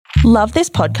Love this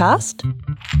podcast?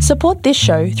 Support this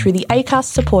show through the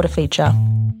Acast supporter feature.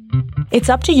 It's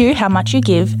up to you how much you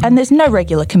give, and there's no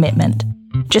regular commitment.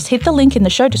 Just hit the link in the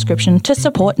show description to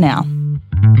support now.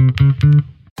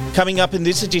 Coming up in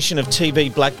this edition of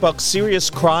TV Black Box,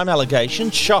 serious crime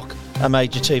allegations shock a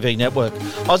major TV network.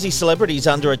 Aussie celebrities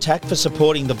under attack for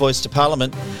supporting the Voice to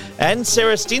Parliament. And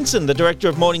Sarah Stinson, the director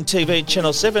of morning TV at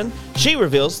Channel 7, she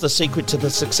reveals the secret to the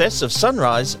success of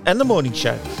Sunrise and The Morning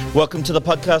Show. Welcome to the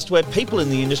podcast where people in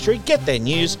the industry get their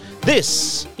news.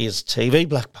 This is TV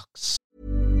Black Box.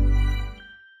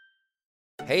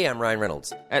 Hey, I'm Ryan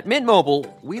Reynolds. At Mint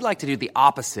Mobile, we like to do the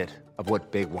opposite of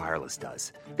what Big Wireless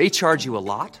does. They charge you a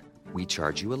lot, we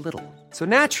charge you a little. So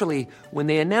naturally, when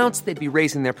they announced they'd be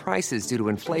raising their prices due to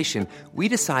inflation, we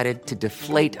decided to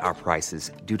deflate our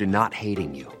prices due to not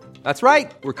hating you. That's right.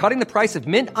 We're cutting the price of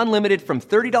Mint Unlimited from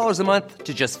 $30 a month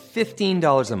to just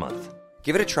 $15 a month.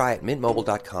 Give it a try at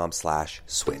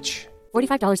mintmobile.com/switch.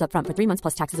 $45 up front for 3 months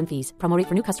plus taxes and fees. Promo rate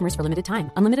for new customers for limited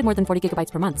time. Unlimited more than 40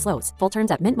 gigabytes per month. Slows full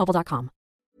terms at mintmobile.com.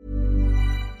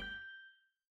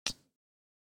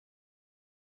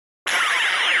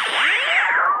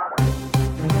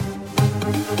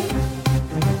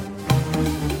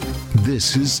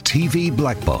 This is TV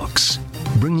Black Box,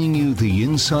 bringing you the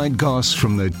inside goss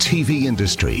from the TV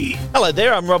industry. Hello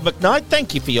there, I'm Rob McKnight.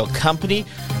 Thank you for your company.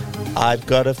 I've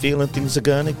got a feeling things are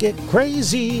going to get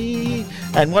crazy.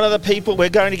 And one of the people we're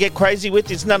going to get crazy with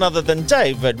is none other than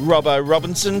David Robbo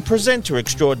Robinson, presenter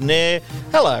extraordinaire.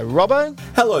 Hello, Robbo.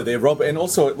 Hello there, Rob. And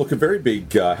also, look, a very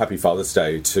big happy Father's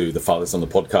Day to the fathers on the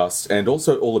podcast and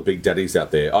also all the big daddies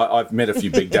out there. I've met a few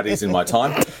big daddies in my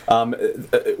time.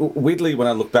 Weirdly, when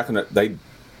I look back on it,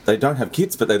 they don't have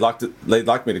kids, but they like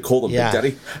me to call them Big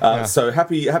Daddy. So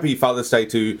happy Father's Day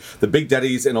to the Big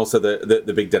Daddies and also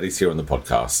the Big Daddies here on the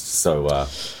podcast. So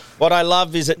what I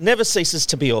love is it never ceases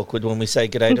to be awkward when we say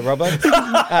g'day to Robbo.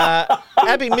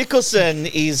 Abby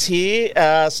Mickelson is here,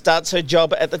 starts her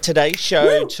job at the Today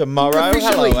Show tomorrow.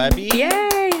 Hello, Abby. Yay!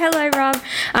 Hello, Rob.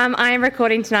 I am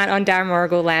recording tonight on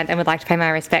Darramorigal land and would like to pay my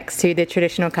respects to the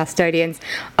traditional custodians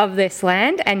of this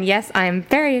land. And yes, I am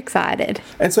very excited.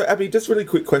 And so, Abby, just a really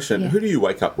quick question. Who do you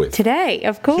wake up with? Today,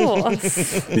 of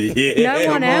course. No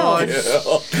one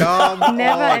else.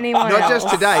 Never anyone else. Not just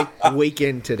today,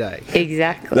 weekend today.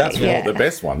 Exactly. That's the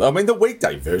best one. I mean, the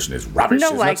weekday version is rubbish.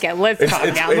 No, let's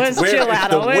calm down. Let's chill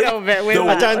out a little bit with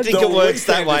I don't think it works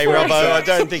that way, Robbo. I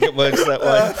don't think it works that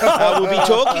way.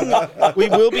 We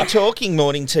will be talking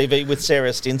morning TV with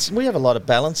Sarah Stinson. We have a lot of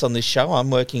balance on this show. I'm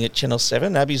working at Channel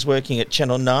 7. Abby's working at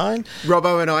Channel 9.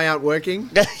 Robbo and I aren't working.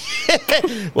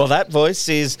 Well, that voice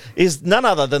is none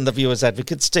other than the viewer's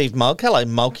advocate, Steve Mulk. Hello,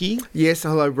 Mulky. Yes,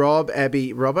 hello, Rob,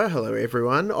 Abby, Robbo. Hello,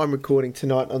 everyone. I'm recording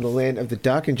tonight on the land of the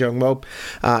Darkinjung mob,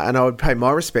 and I would pay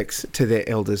my respects to their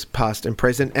elders, past and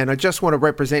present. And I just want to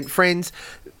represent friends.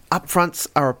 Upfronts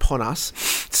are upon us.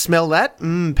 Smell that?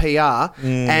 PR.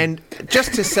 And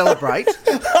just to celebrate,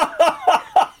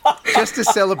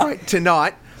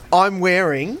 tonight, I'm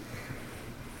wearing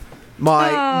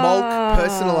my Mulk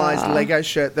personalised Lego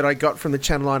shirt that I got from the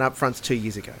Channel 9 Upfronts 2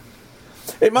 years ago.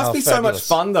 It must be fabulous. so much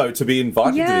fun, though, to be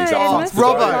invited to these upfronts.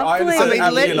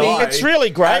 Robbo, it's really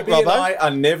great, Abby Robbo. and I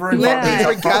are never invited to these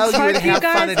upfronts. I hope you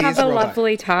guys have a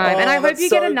lovely time. And I hope you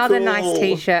get another nice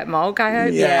T-shirt, Mulk. I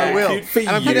hope. I will. Cute for and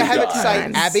I'm going to have it guys.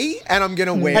 say Abby, and I'm going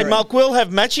to wear it. Hey, Mulk, we'll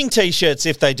have matching T-shirts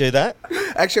if they do that.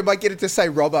 Actually, I might get it to say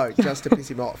Robbo, just to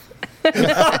piss him off.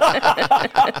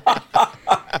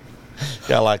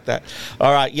 Yeah, I like that.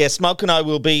 All right, yes, Mulk and I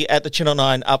will be at the Channel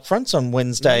 9 Upfronts on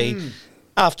Wednesday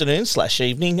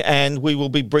afternoon/evening, and we will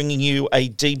be bringing you a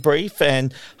debrief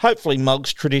and hopefully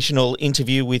Mulk's traditional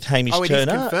interview with Hamish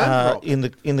Turner in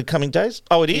the coming days.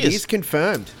 Oh, it is? It is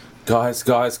confirmed. Guys,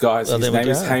 Well, his name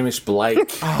is Hamish Blake.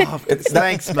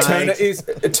 Thanks,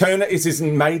 mate. Turner is his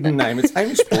maiden name. It's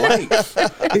Hamish Blake.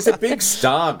 He's a big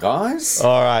star, guys.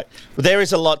 All right. Well, there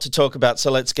is a lot to talk about,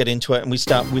 so let's get into it. And we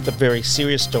start with a very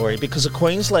serious story because a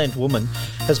Queensland woman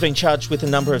has been charged with a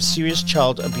number of serious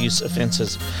child abuse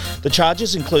offences. The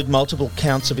charges include multiple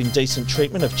counts of indecent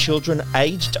treatment of children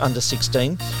aged under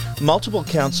 16, multiple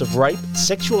counts of rape,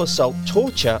 sexual assault,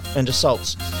 torture and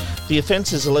assaults. The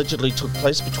offences allegedly took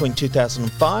place between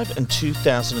 2005 and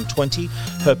 2020.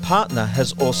 Her partner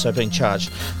has also been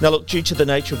charged. Now, look, due to the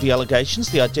nature of the allegations,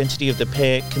 the identity of the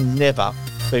pair can never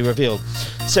be revealed.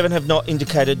 Seven have not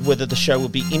indicated whether the show will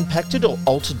be impacted or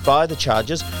altered by the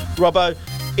charges. Robbo,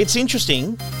 it's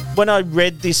interesting. When I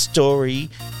read this story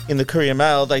in the Courier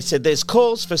Mail, they said there's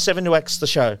calls for Seven to axe the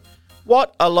show.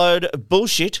 What a load of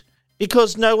bullshit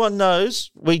Because no one knows.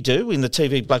 We do in the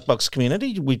TV Black Box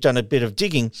community. We've done a bit of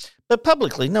digging. But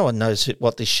publicly, no one knows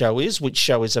what this show is, which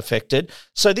show is affected.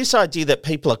 So this idea that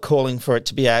people are calling for it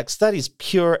to be axed, that is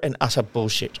pure and utter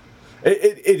bullshit.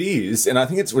 It is, and I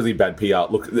think it's really bad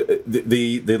PR. Look,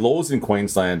 the laws in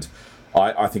Queensland,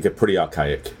 I think, are pretty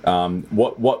archaic.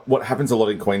 What happens a lot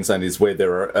in Queensland is where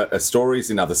there are stories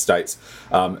in other states,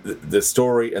 the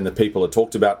story and the people are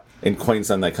talked about. In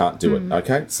Queensland, they can't do it.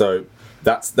 Okay, so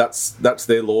that's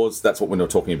their laws. That's what we're not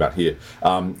talking about here.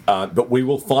 But we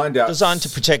will find out. Designed to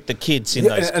protect the kids in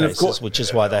those cases, of course, which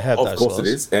is why they have those laws. Of course, it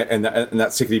is, and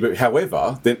that's tickety. But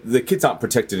however, the kids aren't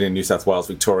protected in New South Wales,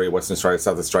 Victoria, Western Australia,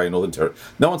 South Australia, Northern Territory.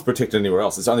 No one's protected anywhere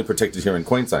else. It's only protected here in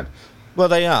Queensland. Well,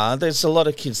 they are. There's a lot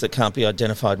of kids that can't be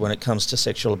identified when it comes to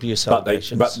sexual abuse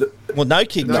allegations. No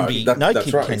kid can be.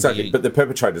 That's right, exactly. But the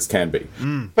perpetrators can be.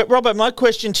 But Robert, my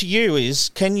question to you is: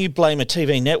 can you blame a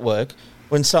TV network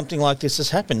when something like this has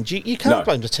happened? You can't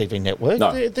blame the TV network.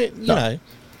 No. Know.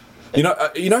 You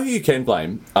know who you can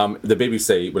blame? The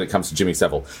BBC when it comes to Jimmy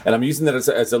Savile, and I'm using that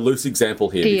as a loose example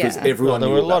here because everyone there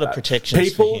knew were a lot of that.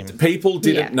 protections for him. People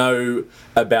didn't know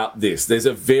about this. There's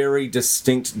a very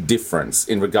distinct difference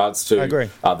in regards to the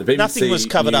BBC. Nothing was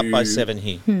covered up by Seven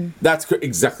here. That's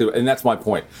exactly, and that's my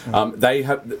point. They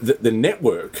have the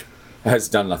network has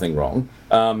done nothing wrong.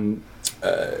 And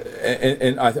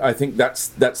I think that's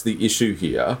the issue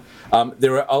here.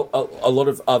 There are a lot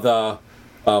of other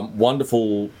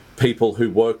wonderful people who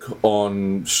work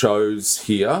on shows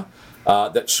here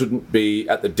that shouldn't be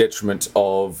at the detriment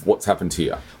of what's happened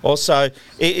here. Also,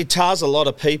 it tars a lot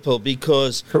of people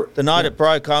because the night it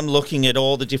broke, I'm looking at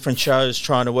all the different shows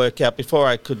trying to work out before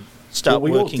I could start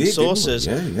working sources.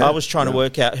 I was trying to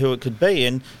work out who it could be,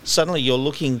 and suddenly you're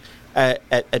looking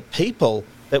at people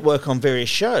that work on various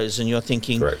shows, and you're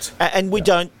thinking, and we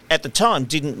don't, at the time,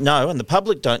 didn't know, and the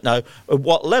public don't know, at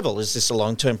what level. Is this a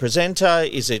long-term presenter?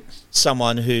 Is it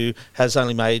someone who has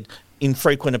only made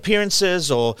infrequent appearances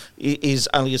or is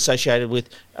only associated with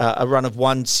a run of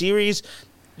one series?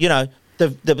 You know,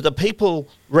 the people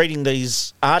reading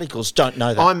these articles don't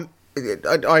know that.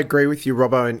 I agree with you,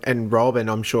 Robbo and Rob, and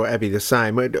I'm sure Abby the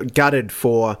same. We're gutted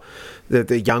for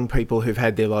the young people who've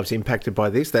had their lives impacted by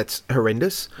this. That's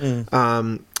horrendous.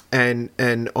 And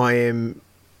I am,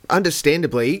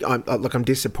 understandably, I'm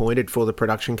disappointed for the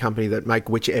production company that make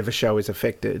whichever show is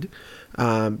affected,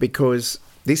 because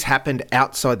this happened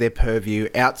outside their purview,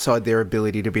 outside their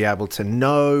ability to be able to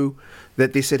know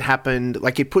that this had happened.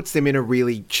 Like, it puts them in a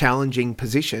really challenging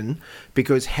position,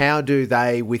 because how do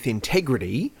they, with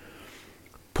integrity,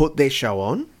 put their show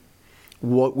on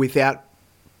without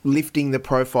lifting the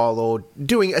profile or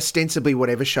doing ostensibly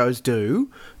whatever shows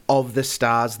do of the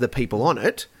stars, the people on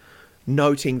it,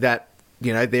 noting that,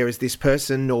 you know, there is this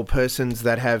person or persons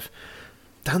that have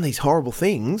done these horrible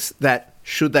things that,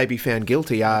 should they be found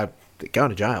guilty, are going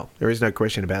to jail. There is no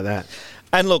question about that.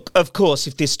 And look, of course,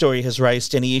 if this story has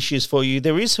raised any issues for you,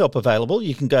 there is help available.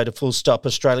 You can go to Full Stop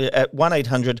Australia at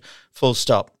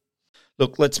 1-800-FULL-STOP.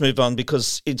 Look, let's move on,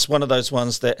 because it's one of those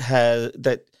ones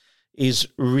that is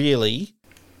really,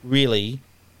 really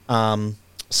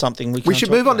something we should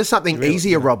move on to something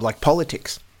easier, Rob, like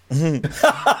politics.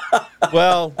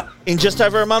 Well, in just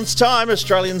over a month's time,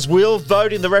 Australians will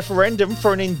vote in the referendum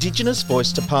for an Indigenous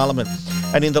voice to Parliament.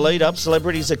 And in the lead-up,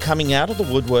 celebrities are coming out of the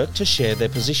woodwork to share their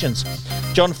positions.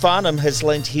 John Farnham has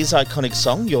lent his iconic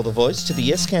song, You're the Voice, to the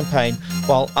Yes campaign,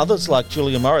 while others like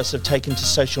Julia Morris have taken to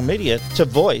social media to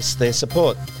voice their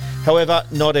support. However,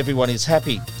 not everyone is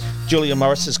happy. Julia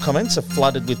Morris's comments are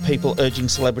flooded with people urging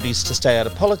celebrities to stay out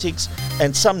of politics,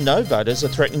 and some no voters are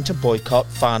threatening to boycott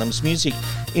Farnham's music.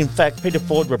 In fact, Peter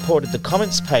Ford reported the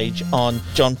comments page on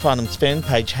John Farnham's fan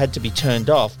page had to be turned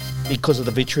off because of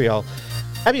the vitriol.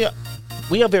 Abby,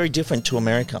 we are very different to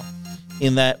America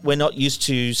in that we're not used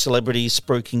to celebrities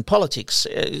spruiking politics.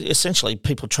 Essentially,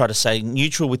 people try to stay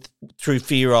neutral through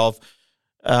fear of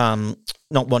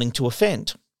not wanting to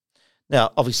offend.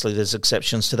 Now, obviously, there's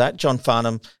exceptions to that. John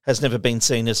Farnham has never been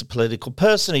seen as a political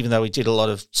person, even though he did a lot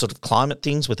of sort of climate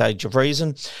things with Age of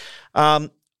Reason.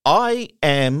 I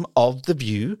am of the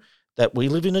view that we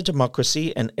live in a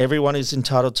democracy and everyone is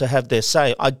entitled to have their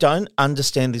say. I don't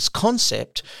understand this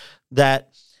concept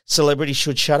that celebrities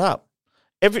should shut up.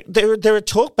 There are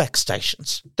talkback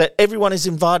stations that everyone is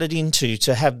invited into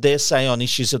to have their say on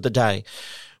issues of the day.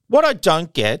 What I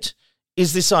don't get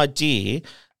is this idea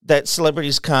that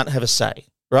celebrities can't have a say,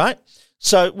 right?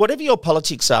 So whatever your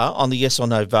politics are on the yes or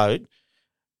no vote,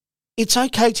 it's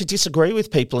okay to disagree with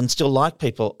people and still like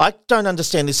people. I don't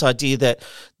understand this idea that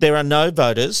there are no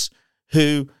voters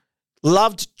who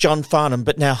loved John Farnham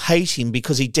but now hate him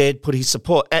because he dared put his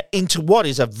support into what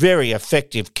is a very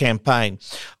effective campaign.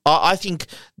 I think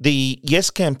the Yes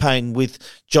campaign with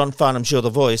John Farnham's You're the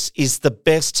Voice is the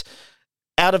best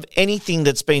out of anything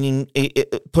that's been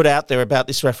put out there about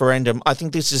this referendum. I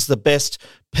think this is the best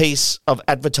piece of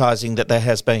advertising that there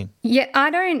has been. Yeah,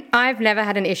 I've never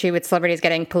had an issue with celebrities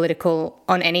getting political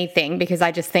on anything because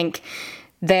I just think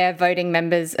they're voting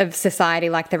members of society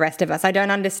like the rest of us. I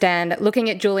don't understand. Looking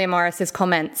at Julia Morris's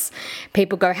comments,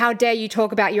 people go, how dare you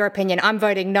talk about your opinion? I'm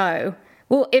voting no.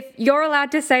 Well, if you're allowed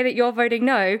to say that you're voting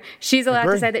no, she's allowed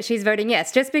to say that she's voting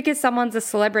yes. Just because someone's a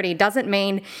celebrity doesn't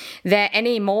mean they're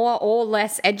any more or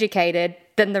less educated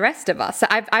than the rest of us. So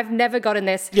I've never gotten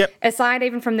this, aside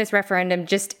even from this referendum,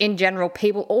 just in general,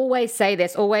 people always say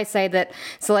this, always say that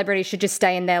celebrities should just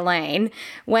stay in their lane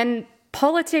when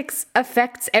politics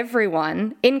affects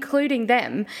everyone, including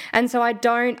them. And so I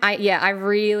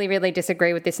really, really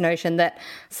disagree with this notion that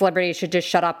celebrities should just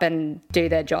shut up and do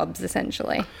their jobs,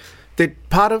 essentially. That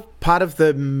part of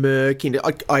the murky.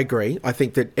 I agree. I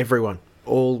think that everyone,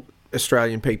 all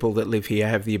Australian people that live here,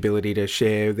 have the ability to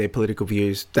share their political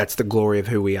views. That's the glory of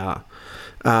who we are,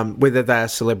 whether they're a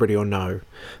celebrity or no.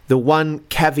 The one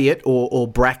caveat or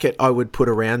bracket I would put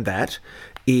around that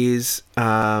is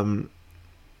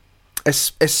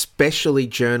especially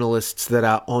journalists that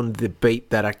are on the beat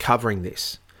that are covering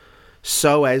this,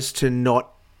 so as to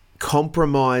not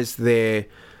compromise their...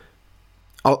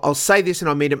 I'll say this and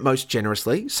I mean it most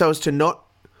generously, so as to not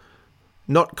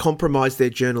compromise their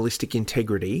journalistic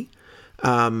integrity.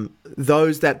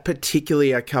 Those that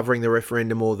particularly are covering the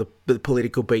referendum or the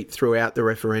political beat throughout the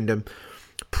referendum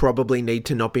probably need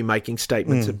to not be making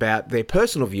statements about their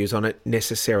personal views on it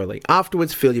necessarily.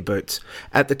 Afterwards, fill your boots.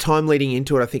 At the time leading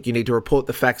into it, I think you need to report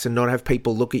the facts and not have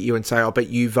people look at you and say, oh, but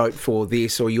you vote for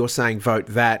this, or you're saying vote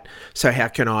that, so how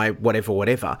can I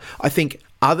whatever. I think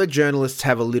other journalists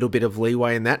have a little bit of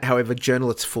leeway in that. However,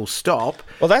 journalists full stop.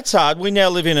 Well, that's hard. We now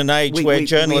live in an age where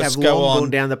journalists go on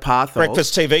down the path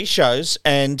breakfast TV shows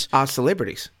and are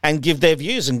celebrities and give their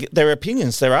views and their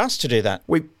opinions. They're asked to do that.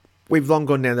 We've long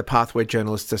gone down the path where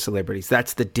journalists are celebrities.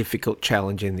 That's the difficult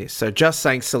challenge in this. So just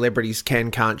saying celebrities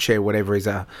can't share whatever is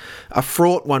a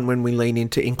fraught one when we lean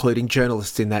into including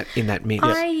journalists in that mix.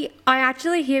 I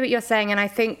actually hear what you're saying, and I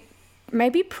think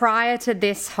maybe prior to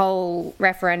this whole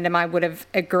referendum I would have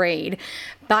agreed.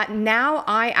 But now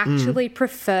I actually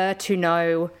prefer to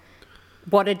know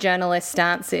what a journalist's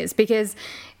stance is, because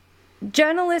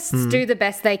journalists do the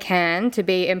best they can to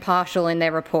be impartial in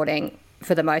their reporting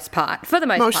for the most part.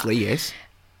 Mostly, yes.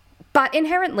 But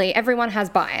inherently, everyone has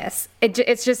bias.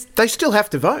 It's just... They still have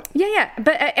to vote. Yeah.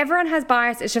 But everyone has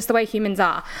bias. It's just the way humans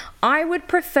are. I would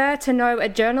prefer to know a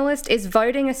journalist is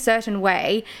voting a certain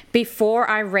way before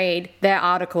I read their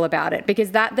article about it,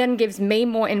 because that then gives me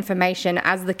more information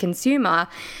as the consumer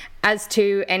as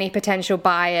to any potential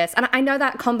bias. And I know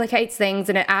that complicates things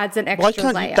and it adds an extra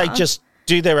layer. Why can't they just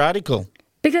do their article?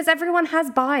 Because everyone has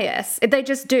bias. They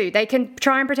just do. They can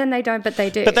try and pretend they don't, but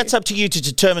they do. But that's up to you to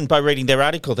determine by reading their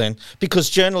article then, because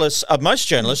most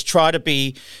journalists try to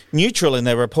be neutral in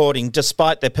their reporting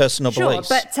despite their personal beliefs.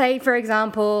 Sure, but say, for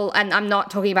example, and I'm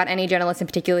not talking about any journalist in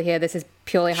particular here, this is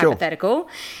purely hypothetical.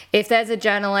 If there's a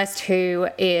journalist who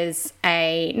is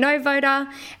a no voter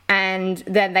and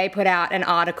then they put out an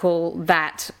article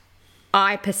that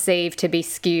I perceive to be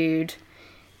skewed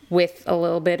with a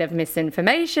little bit of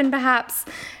misinformation perhaps,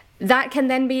 that can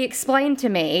then be explained to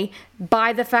me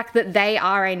by the fact that they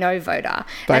are a no voter.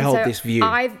 They hold this view.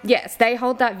 Yes, they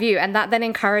hold that view, and that then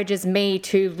encourages me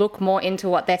to look more into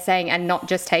what they're saying and not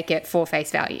just take it for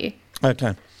face value.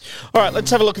 Okay. All right,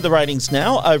 let's have a look at the ratings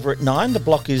now. Over at 9, The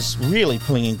Block is really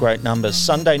pulling in great numbers.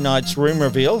 Sunday night's Room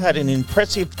Reveal had an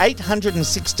impressive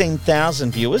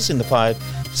 816,000 viewers in the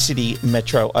 5-city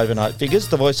metro overnight figures.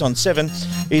 The Voice on 7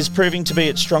 is proving to be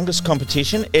its strongest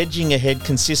competition, edging ahead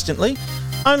consistently.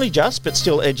 Only just, but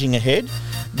still edging ahead.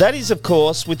 That is, of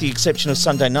course, with the exception of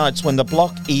Sunday nights when The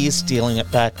Block is stealing it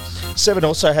back. 7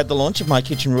 also had the launch of My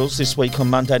Kitchen Rules this week on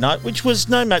Monday night, which was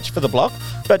no match for The Block,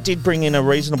 but did bring in a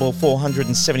reasonable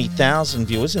 470,000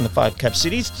 viewers in the 5 cap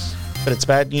cities. But it's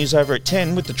bad news over at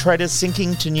 10, with The Traitors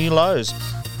sinking to new lows.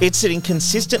 It's sitting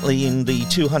consistently in the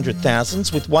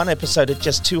 200,000s, with one episode at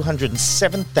just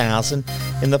 207,000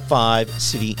 in the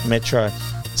 5-city metro.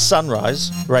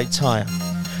 Sunrise rates higher.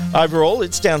 Overall,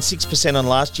 it's down 6% on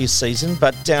last year's season,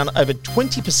 but down over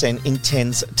 20% in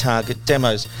 10's target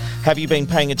demos. Have You Been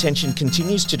Paying Attention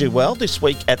continues to do well this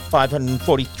week at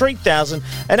 543,000.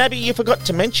 And Abby, you forgot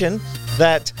to mention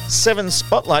that 7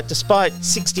 Spotlight, despite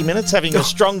 60 Minutes having a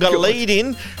stronger lead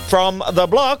in from the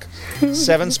block,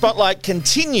 7 Spotlight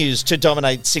continues to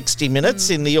dominate 60 Minutes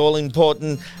in the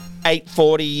all-important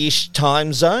 8:40-ish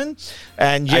time zone.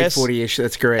 And yes, 8:40-ish,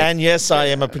 that's correct. And yes, I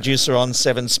am a producer on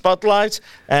 7 Spotlight.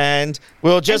 And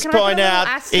we'll just point out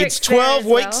it's 12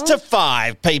 weeks to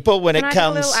 5, people, when it comes... Can I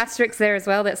put a little asterisk there as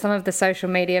well, that some of the social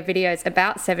media videos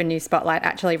about 7 News Spotlight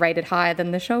actually rated higher than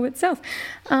the show itself.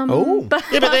 Yeah, but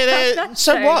they're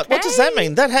so okay. What does that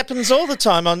mean? That happens all the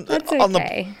time on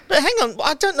the... But hang on,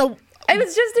 I don't know... It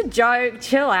was just a joke.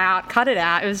 Chill out. Cut it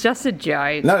out. It was just a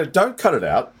joke. No, don't cut it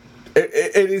out.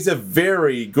 It is a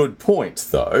very good point,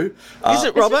 though. Is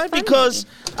it, Robbo? Because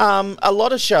a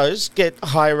lot of shows get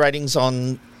higher ratings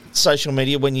on social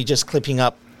media when you're just clipping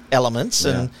up elements,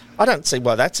 and I don't see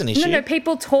why that's an issue. No,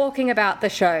 people talking about the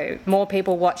show. More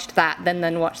people watched that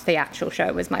than watched the actual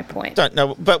show, was my point. Don't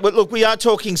know. But look, we are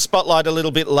talking Spotlight a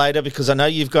little bit later because I know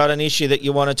you've got an issue that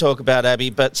you want to talk about, Abby,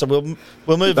 but so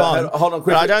we'll move on. Hold on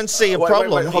quickly. But I don't see a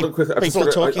problem. Hold on quickly. People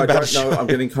talking about it. I don't know. I'm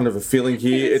getting kind of a feeling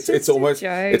here. It's almost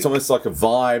like a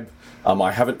vibe.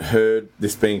 I haven't heard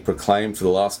this being proclaimed for the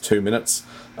last 2 minutes.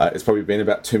 It's probably been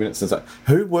about 2 minutes since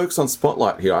who works on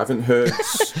Spotlight here? I haven't heard.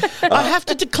 I have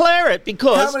to declare it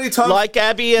because, like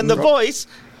Abby and The Voice,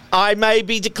 I may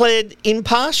be declared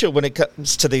impartial when it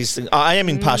comes to these things. I am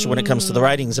impartial when it comes to the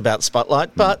ratings about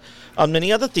Spotlight, but on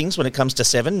many other things, when it comes to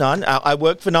 7, 9, I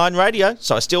work for 9 Radio,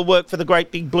 so I still work for the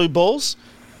great big blue balls.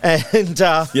 And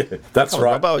yeah, that's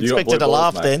right. Robbo expected a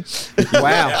laugh then.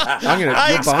 Wow.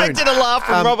 I expected a laugh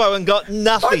from Robbo and got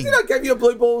nothing. I think I gave you a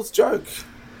blue balls joke.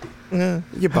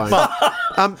 You're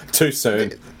boned. Too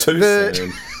soon.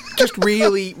 Soon. Just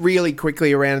really, really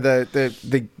quickly around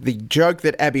the joke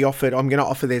that Abby offered, I'm going to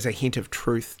offer there's a hint of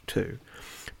truth too.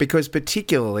 Because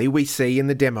particularly we see in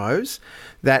the demos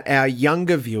that our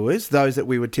younger viewers, those that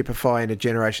we would typify into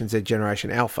Generation Z,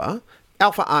 Generation Alpha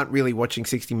aren't really watching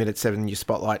 60 Minutes 7 News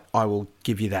Spotlight, I will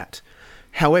give you that.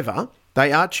 However,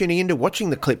 they are tuning into watching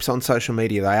the clips on social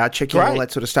media. They are checking all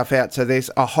that sort of stuff out. So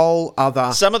there's a whole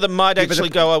other... Some of them might actually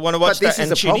go, I want to watch that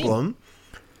and tune in. But this is the problem.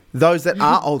 Those that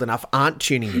are old enough aren't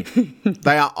tuning in.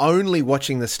 They are only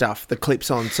watching the clips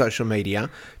on social media,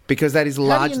 because that is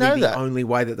largely the only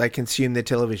way that they consume their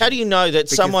television. How do you know that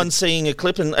someone's seeing a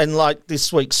clip and like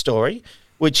this week's story,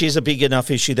 which is a big enough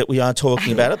issue that we are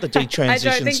talking about it, the detransition story. I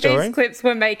don't think these clips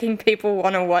were making people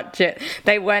want to watch it.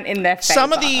 They weren't in their favour.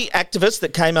 Some of the activists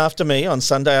that came after me on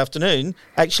Sunday afternoon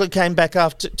actually came back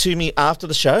to me after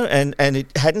the show, and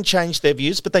it hadn't changed their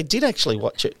views, but they did actually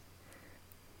watch it.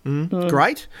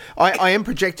 Great. I am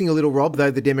projecting a little, Rob, though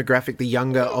the demographic, the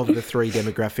younger of the 3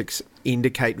 demographics,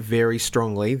 indicate very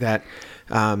strongly that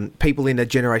people in the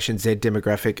Generation Z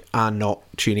demographic are not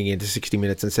tuning into 60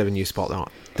 Minutes and 7 News Spotlight.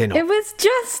 They're not. It was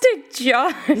just a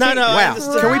joke. No.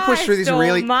 Wow. Can we push through this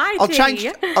really? I'll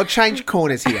change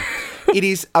corners here. It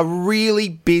is a really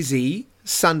busy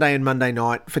Sunday and Monday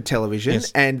night for television,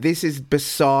 and this is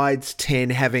besides 10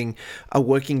 having a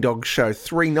working dog show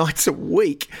 3 nights a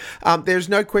week. There's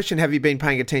no question Have You Been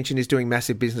Paying Attention is doing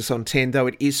massive business on 10, though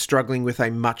it is struggling with a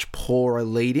much poorer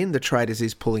lead-in. The Traders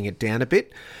is pulling it down a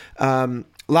bit.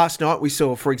 Last night we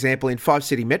saw, for example, in 5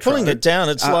 City Metro... Pulling it down,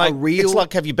 it's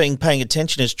like Have You Been Paying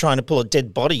Attention is trying to pull a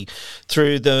dead body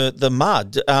through the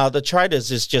mud. The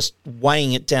Traders is just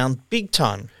weighing it down big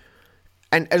time.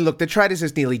 And look, the Traders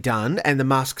is nearly done, and the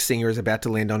Masked Singer is about to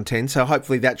land on 10, so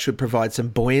hopefully that should provide some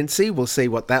buoyancy. We'll see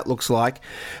what that looks like.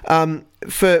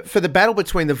 For the battle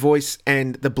between The Voice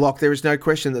and The Block, there is no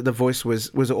question that The Voice was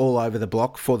all over The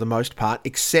Block for the most part,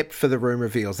 except for the room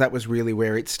reveals. That was really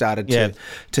where it started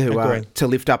to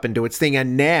lift up and do its thing.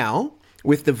 And now,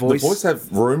 with The Voice... The Voice have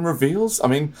room reveals? I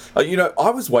mean,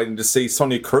 I was waiting to see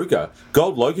Sonia Kruger,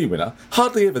 Gold Logie winner,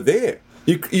 hardly ever there.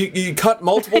 You cut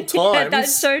multiple times. That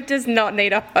show does not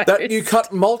need a host. You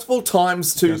cut multiple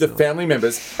times to the family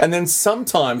members, and then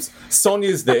sometimes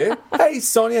Sonia's there. Hey,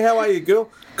 Sonia, how are you, girl?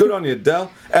 Good on you,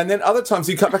 Dal. And then other times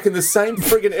you cut back in the same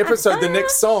friggin' episode, the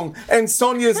next song, and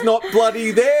Sonia's not bloody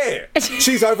there.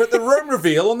 She's over at the room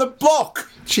reveal on The Block.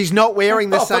 She's not wearing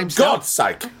the same stuff. For God's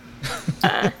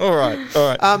sake. All right.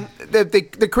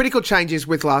 The critical changes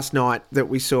with last night that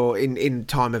we saw in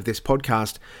time of this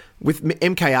podcast, with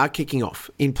MKR kicking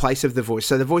off in place of The Voice.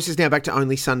 So The Voice is now back to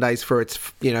only Sundays for its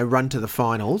run to the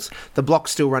finals. The Block's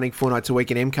still running 4 nights a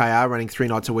week, and MKR running 3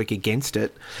 nights a week against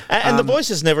it. And The Voice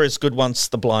is never as good once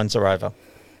the blinds are over.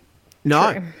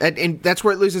 No, and that's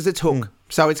where it loses its hook.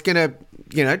 So it's going to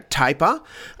taper.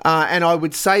 And I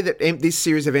would say that this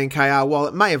series of NKR, while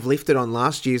it may have lifted on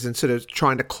last year's and sort of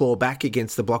trying to claw back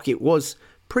against the Block, it was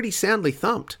pretty soundly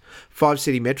thumped. 5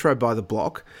 City Metro by the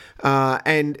Block.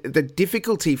 And the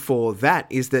difficulty for that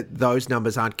is that those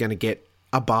numbers aren't going to get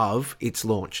above its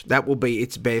launch. That will be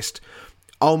its best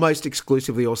almost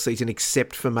exclusively all season,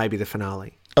 except for maybe the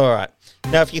finale. All right.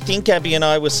 Now, if you think Abby and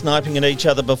I were sniping at each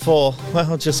other before,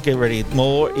 well, just get ready.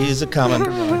 More is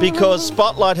a-coming. Because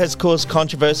Spotlight has caused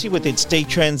controversy with its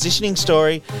detransitioning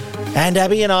story, and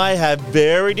Abby and I have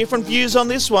very different views on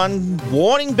this one.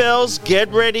 Warning bells, get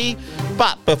ready.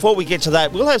 But before we get to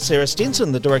that, we'll have Sarah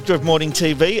Stinson, the director of morning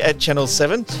TV at Channel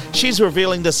 7. She's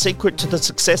revealing the secret to the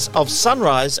success of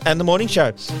Sunrise and The Morning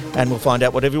Show. And we'll find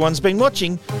out what everyone's been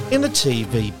watching in the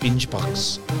TV binge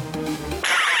box.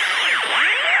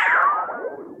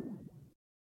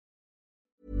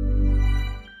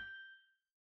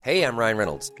 Hey, I'm Ryan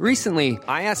Reynolds. Recently,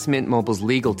 I asked Mint Mobile's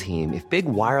legal team if big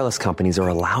wireless companies are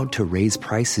allowed to raise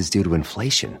prices due to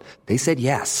inflation. They said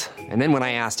yes. And then when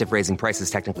I asked if raising prices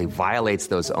technically violates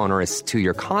those onerous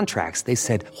 2-year contracts, they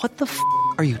said, "What the f***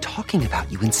 are you talking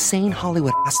about, you insane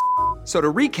Hollywood ass?" So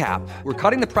to recap, we're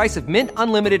cutting the price of Mint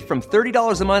Unlimited from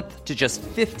 $30 a month to just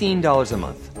 $15 a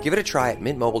month. Give it a try at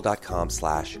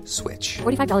mintmobile.com/switch.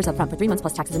 $45 up front for 3 months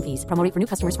plus taxes and fees. Promo rate for new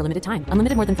customers for limited time.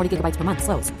 Unlimited more than 40 gigabytes per month.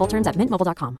 Slows full terms at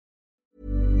mintmobile.com.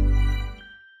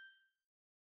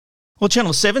 Well,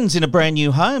 Channel 7's in a brand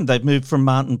new home. They've moved from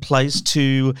Martin Place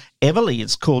to Everleigh.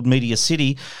 It's called Media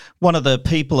City. One of the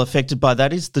people affected by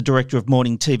that is the director of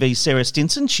morning TV, Sarah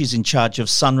Stinson. She's in charge of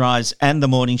Sunrise and The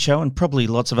Morning Show and probably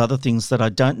lots of other things that I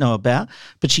don't know about.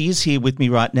 But she is here with me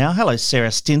right now. Hello,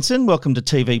 Sarah Stinson. Welcome to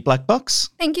TV Black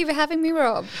Box. Thank you for having me,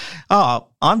 Rob. Oh,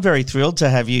 I'm very thrilled to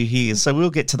have you here. So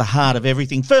we'll get to the heart of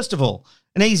everything. First of all,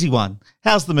 an easy one.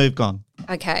 How's the move gone?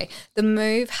 Okay, the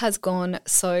move has gone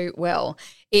so well.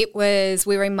 We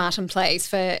were in Martin Place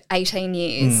for 18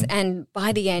 years and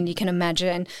by the end you can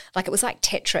imagine it was like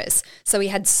Tetris. So we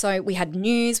had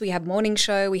news, we had morning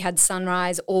show, we had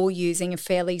Sunrise, all using a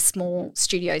fairly small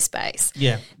studio space.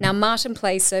 Yeah. Now Martin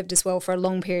Place served us well for a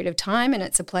long period of time and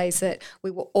it's a place that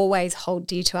we will always hold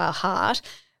dear to our heart.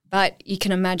 But you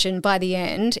can imagine by the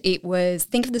end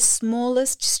think of the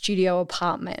smallest studio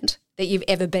apartment that you've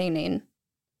ever been in.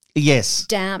 Yes.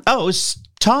 Damp. Oh, it was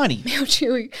tiny.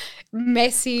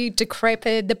 Messy,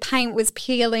 decrepit. The paint was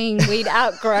peeling. We'd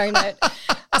outgrown it.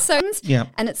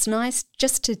 And it's nice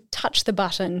just to touch the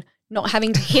button, not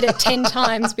having to hit it 10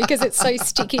 times because it's so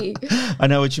sticky. I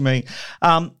know what you mean.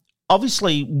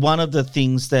 Obviously, one of the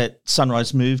things that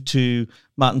Sunrise moved to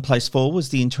Martin Place for was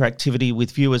the interactivity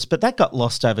with viewers, but that got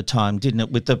lost over time, didn't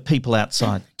it, with the people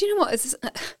outside? Do you know what?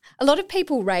 A lot of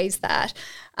people raise that.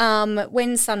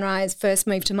 When Sunrise first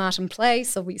moved to Martin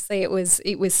Place, obviously it was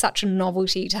such a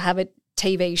novelty to have a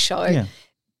TV show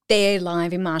there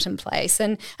live in Martin Place.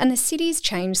 And the city's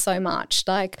changed so much,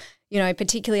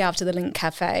 particularly after the Link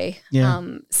Cafe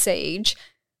siege.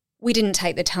 We didn't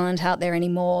take the talent out there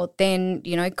anymore. Then,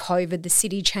 COVID, the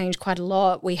city changed quite a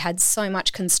lot. We had so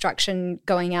much construction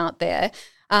going out there.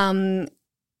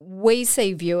 We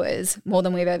see viewers more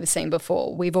than we've ever seen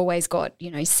before. We've always got,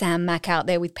 Sam Mack out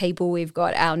there with people. We've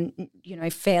got our,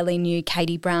 fairly new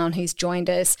Katie Brown who's joined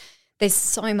us. There's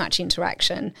so much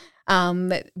interaction.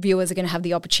 Viewers are going to have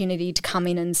the opportunity to come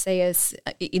in and see us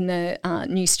in the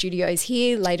new studios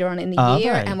here later on in the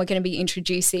year. And we're going to be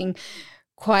introducing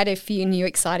quite a few new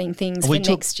exciting things for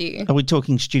next year. Are we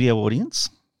talking studio audience?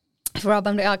 Rob,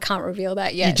 I can't reveal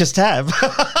that yet. You just have.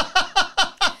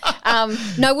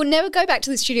 No, we'll never go back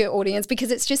to the studio audience because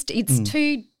it's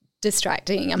too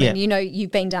distracting. I mean,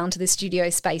 you've been down to the studio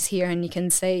space here and you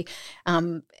can see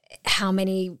how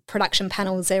many production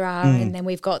panels there are and then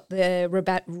we've got the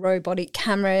robotic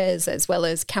cameras as well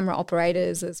as camera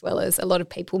operators as well as a lot of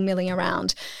people milling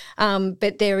around.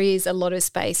 But there is a lot of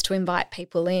space to invite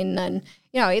people in and,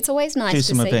 it's always nice to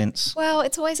see. Do some events. Well,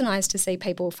 it's always nice to see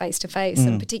people face to face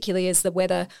and particularly as the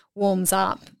weather warms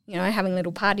up, having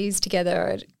little parties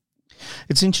together.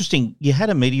 It's interesting. You had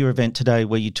a media event today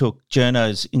where you took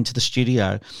journos into the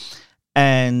studio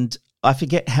and I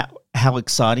forget how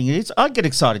exciting it is. I get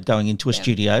excited going into a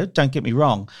studio, don't get me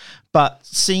wrong, but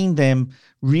seeing them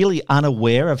really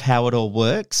unaware of how it all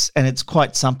works and it's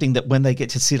quite something that when they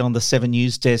get to sit on the 7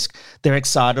 News desk, they're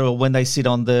excited or when they sit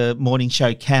on the morning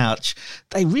show couch,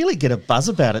 they really get a buzz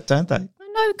about it, don't they?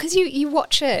 No, because you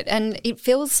watch it and it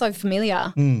feels so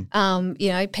familiar.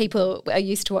 People are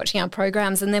used to watching our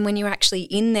programs and then when you're actually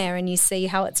in there and you see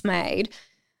how it's made,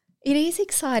 It is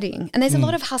exciting, and there's a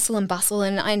lot of hustle and bustle,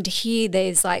 and here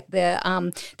there's like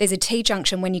there's a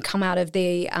T-junction when you come out of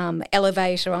the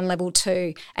elevator on level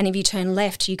 2, and if you turn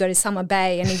left, you go to Summer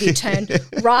Bay, and if you turn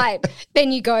right,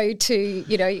 then you go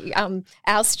to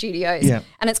our studios. Yeah.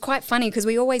 And it's quite funny because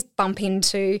we always bump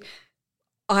into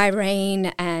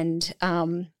Irene and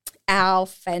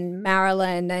Alf and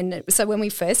Marilyn, and so when we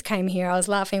first came here, I was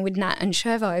laughing with Nat and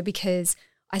Shervo because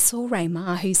I saw Ray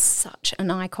Ma, who's such an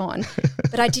icon,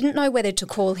 but I didn't know whether to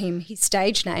call him his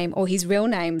stage name or his real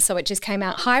name, so it just came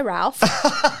out, "Hi, Ralph."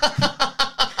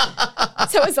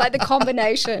 So it was like the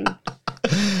combination.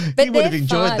 But he would have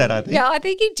enjoyed that, I think. Yeah, I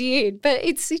think he did. But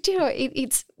it's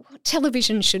it's what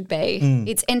television should be.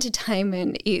 It's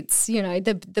entertainment. It's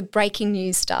the breaking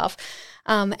news stuff,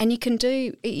 and you can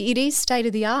do. It is state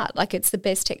of the art. Like it's the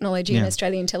best technology in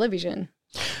Australian television.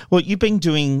 Well, you've been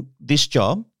doing this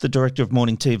job, the director of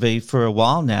morning TV, for a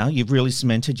while now. You've really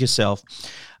cemented yourself.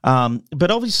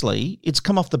 But obviously it's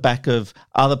come off the back of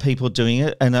other people doing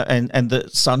it and the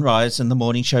Sunrise and the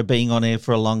morning show being on air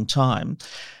for a long time.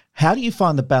 How do you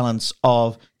find the balance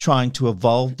of trying to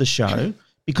evolve the show?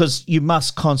 Because you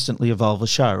must constantly evolve a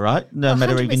show, right? No 100%.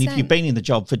 Matter even if you've been in the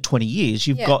job for 20 years,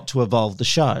 you've got to evolve the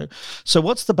show. So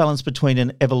what's the balance between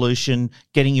an evolution,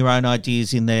 getting your own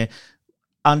ideas in there,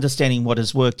 understanding what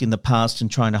has worked in the past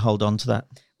and trying to hold on to that?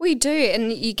 We do,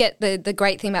 and you get the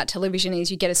great thing about television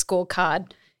is you get a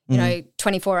scorecard,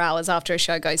 24 hours after a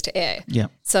show goes to air. Yeah.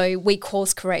 So we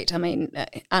course correct. I mean,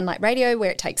 unlike radio where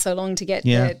it takes so long to get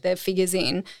the figures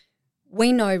in,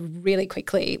 we know really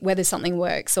quickly whether something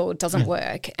works or doesn't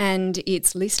work, and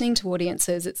it's listening to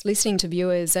audiences, it's listening to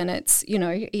viewers, and it's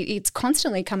it's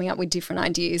constantly coming up with different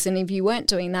ideas. And if you weren't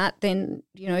doing that, then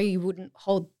you wouldn't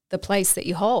hold the place that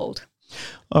you hold.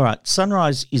 All right,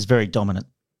 Sunrise is very dominant.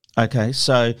 Okay,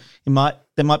 so there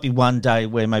might be one day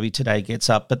where maybe Today gets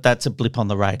up, but that's a blip on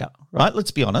the radar, right?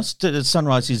 Let's be honest.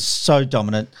 Sunrise is so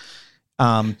dominant.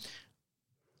 I'm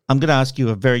going to ask you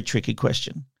a very tricky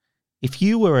question. If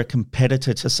you were a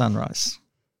competitor to Sunrise,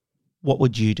 what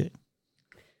would you do?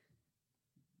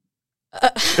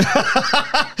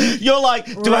 You're like,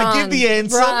 do I give the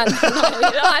answer? No,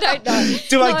 I don't know.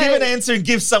 Do I give an answer and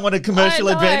give someone a commercial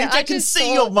advantage? I can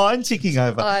see your mind ticking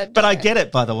over. But I get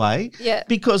it, by the way. Yeah.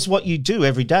 Because what you do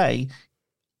every day,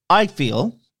 I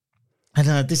feel, I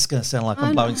don't know, this is going to sound like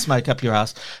I'm blowing smoke up your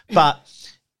ass, but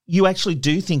you actually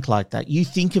do think like that. You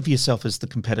think of yourself as the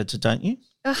competitor, don't you?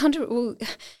 100%. Well,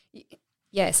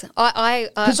 yes.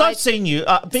 Because I've seen you,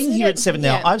 being here at 7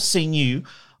 now, I've seen you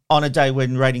on a day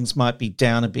when ratings might be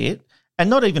down a bit and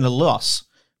not even a loss,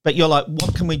 but you're like,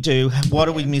 what can we do? What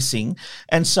are we missing?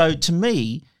 And so to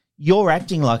me, you're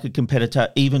acting like a competitor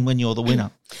even when you're the winner.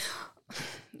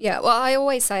 Yeah, well, I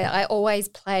always say I always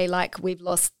play like we've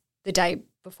lost the day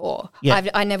before. Yeah.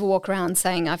 I never walk around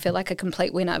saying I feel like a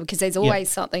complete winner because there's always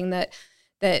something that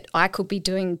I could be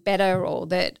doing better or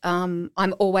that I'm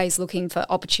always looking for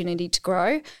opportunity to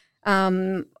grow.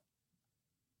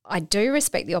 I do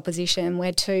respect the opposition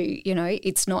where too,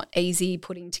 it's not easy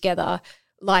putting together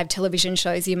live television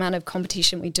shows, the amount of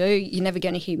competition we do. You're never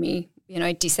going to hear me,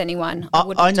 diss anyone.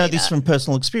 I know this from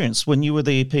personal experience. When you were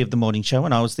the EP of the morning show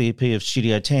and I was the EP of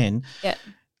Studio 10,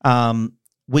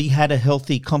 we had a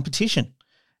healthy competition.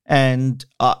 And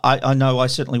I know I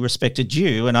certainly respected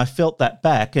you and I felt that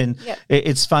back. And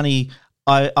it's funny,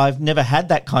 I've never had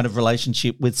that kind of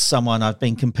relationship with someone I've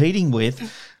been competing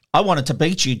with. I wanted to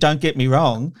beat you, don't get me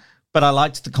wrong, but I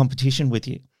liked the competition with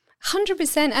you.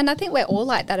 100%. And I think we're all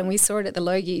like that. And we saw it at the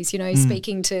Logies,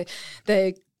 speaking to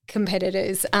the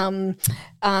competitors.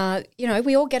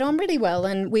 We all get on really well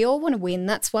and we all want to win.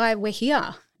 That's why we're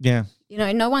here. Yeah.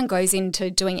 No one goes into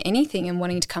doing anything and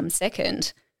wanting to come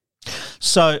second.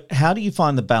 So how do you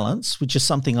find the balance, which is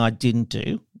something I didn't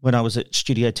do when I was at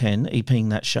Studio 10,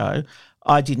 EPing that show?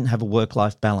 I didn't have a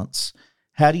work-life balance.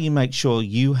 How do you make sure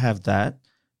you have that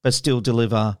but still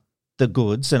deliver the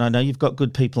goods? And I know you've got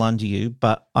good people under you,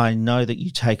 but I know that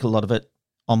you take a lot of it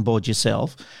on board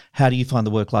yourself. How do you find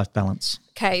the work-life balance?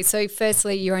 Okay, so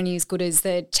firstly, you're only as good as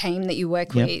the team that you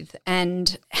work with,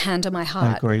 and hand on my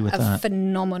heart, I agree with that.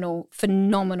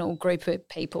 Phenomenal group of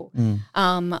people.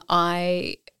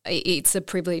 It's a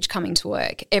privilege coming to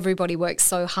work. Everybody works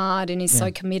so hard and is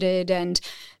so committed and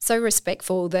so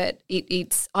respectful that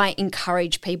I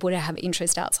encourage people to have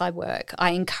interest outside work.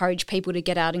 I encourage people to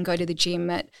get out and go to the gym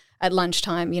at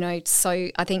lunchtime, So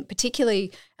I think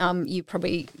particularly you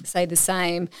probably say the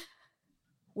same.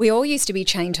 We all used to be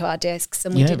chained to our desks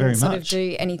and we didn't sort of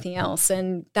do anything else,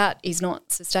 and that is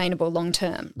not sustainable long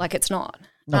term. Like it's not.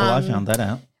 No, well, I found that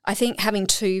out. I think having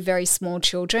two very small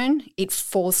children, it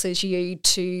forces you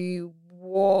to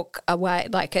walk away.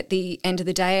 Like at the end of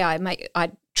the day,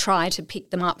 I try to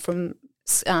pick them up from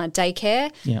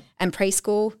daycare and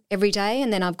preschool every day,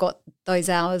 and then I've got those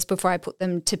hours before I put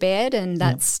them to bed, and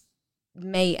that's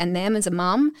me and them as a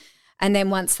mum. And then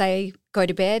once they go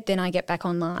to bed, then I get back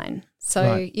online.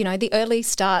 So, you know, the early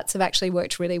starts have actually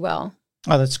worked really well.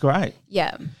 Oh, that's great.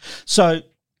 Yeah. So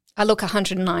I look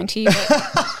 190. But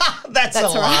that's a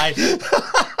lie.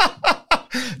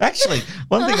 Actually,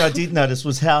 one thing I did notice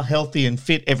was how healthy and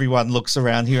fit everyone looks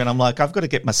around here, and I'm like, I've got to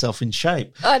get myself in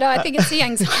shape. I know, I think it's the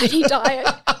anxiety diet.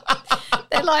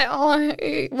 They're like,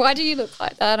 oh, why do you look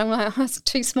like that? I'm like, oh, it's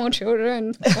 2 small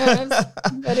children.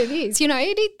 But it is. You know,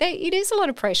 it is a lot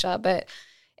of pressure, but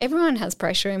everyone has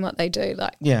pressure in what they do.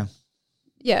 Like, yeah.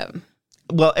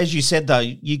 Well, as you said, though,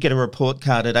 you get a report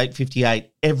card at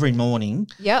 8:58 every morning.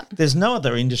 Yeah. There's no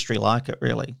other industry like it,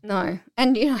 really. No.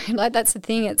 And, you know, like that's the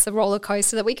thing. It's a roller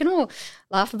coaster that we can all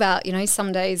laugh about. You know,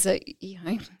 some days are, you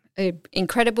know, are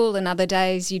incredible, and other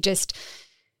days you just,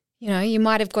 you know, you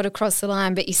might have got across the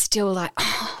line, but you're still like,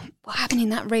 oh, what happened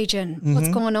in that region? What's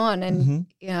going on? And,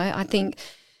 you know, I think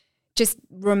just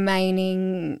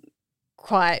remaining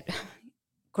quite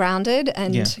grounded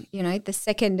and, you know, the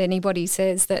second anybody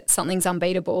says that something's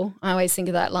unbeatable, I always think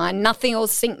of that line, nothing will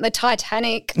sink the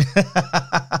Titanic.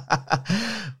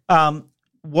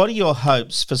 What are your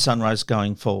hopes for Sunrise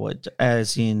going forward,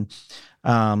 as in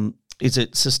is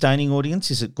it sustaining audience?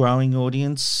 Is it growing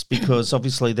audience? Because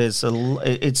obviously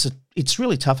it's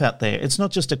really tough out there. It's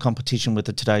not just a competition with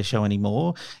the Today Show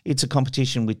anymore. It's a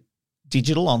competition with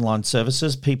digital online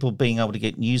services, people being able to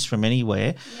get news from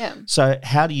anywhere. Yeah. So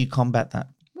how do you combat that?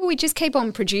 Well, we just keep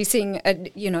on producing,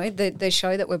 you know, the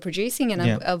show that we're producing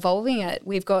and evolving it.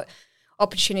 We've got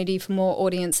opportunity for more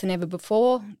audience than ever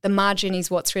before. The margin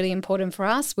is what's really important for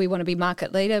us. We want to be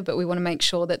market leader, but we want to make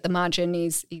sure that the margin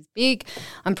is big.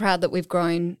 I'm proud that we've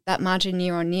grown that margin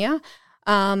year on year.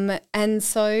 And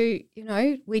so, you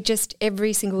know, we just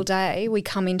every single day we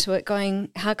come into it going,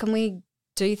 how can we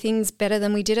do things better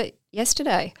than we did it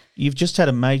yesterday? You've just had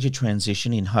a major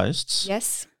transition in hosts.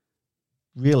 Yes.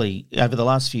 Really, over the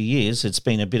last few years, it's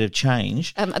been a bit of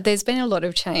change. There's been a lot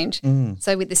of change.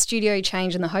 So with the studio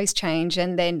change and the host change,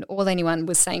 and then all anyone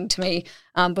was saying to me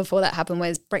before that happened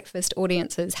was breakfast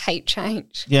audiences hate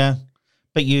change. Yeah,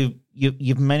 but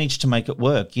you've managed to make it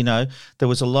work. You know, there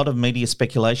was a lot of media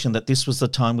speculation that this was the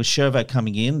time with Shervo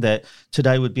coming in that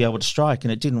Today would be able to strike,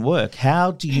 and it didn't work.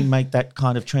 How do you make that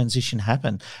kind of transition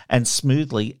happen and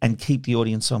smoothly and keep the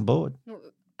audience on board?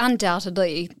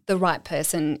 Undoubtedly, the right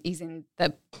person is in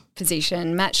the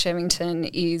position. Matt Shervington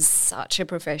is such a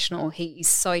professional. He is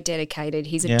so dedicated.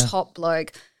 He's a top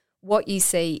bloke. What you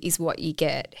see is what you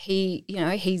get. He, you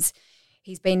know, he's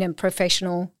been a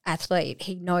professional athlete.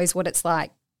 He knows what it's like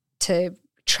to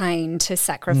train, to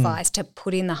sacrifice, to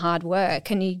put in the hard work.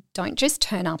 And you don't just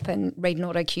turn up and read an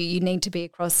auto cue. You need to be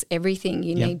across everything.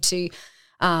 You need to, you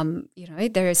know,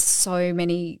 there are so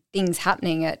many things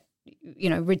happening at, you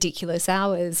know, ridiculous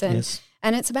hours. And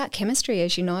and it's about chemistry,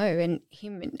 as you know, and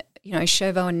him, you know,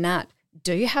 Shervo and Nat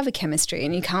do have a chemistry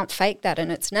and you can't fake that,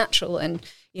 and it's natural. And,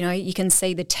 you know, you can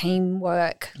see the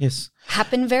teamwork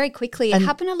happen very quickly. It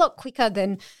happened a lot quicker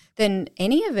than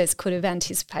any of us could have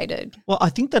anticipated. Well, I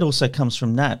think that also comes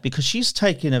from Nat, because she's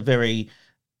taken a very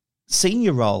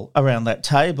senior role around that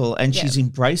table and she's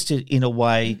embraced it in a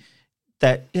way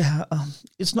that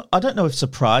it's not, I don't know if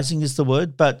surprising is the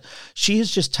word, but she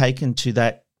has just taken to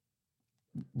that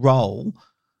role.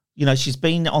 You know, she's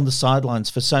been on the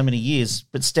sidelines for so many years,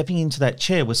 but stepping into that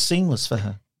chair was seamless for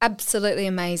her. Absolutely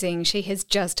amazing. She has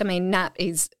just, I mean, Nat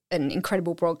is an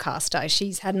incredible broadcaster.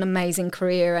 She's had an amazing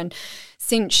career, and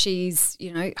since she's,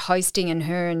 you know, hosting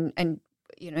and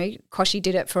you know, Koshi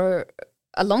did it for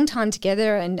a long time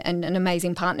together and an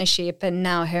amazing partnership, and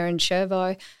now her and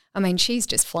Shervo, I mean, she's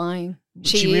just flying.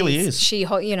 She really is. She,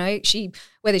 you know,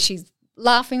 whether she's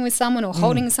laughing with someone or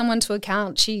holding someone to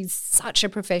account, she's such a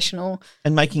professional.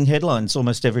 And making headlines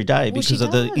almost every day because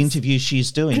of the interviews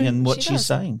she's doing and what she's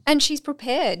saying. And she's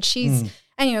prepared. And,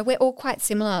 you know, we're all quite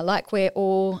similar. Like we're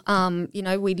all, you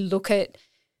know, we look at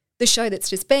the show that's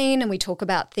just been and we talk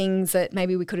about things that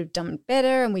maybe we could have done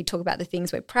better, and we talk about the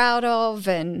things we're proud of,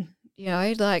 and, you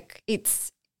know, like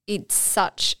it's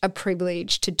such a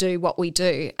privilege to do what we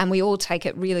do, and we all take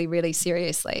it really, really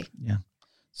seriously. Yeah.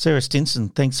 Sarah Stinson,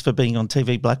 thanks for being on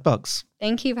TV Black Box.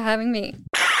 Thank you for having me.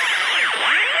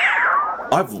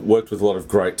 I've worked with a lot of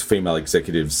great female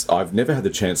executives. I've never had the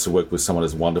chance to work with someone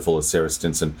as wonderful as Sarah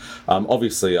Stinson.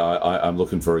 Obviously, I'm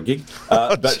looking for a gig,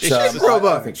 but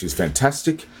I think she's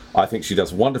fantastic. I think she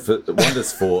does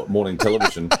wonders for morning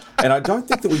television, and I don't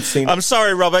think that we've seen... I'm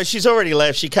sorry, Robbo, she's already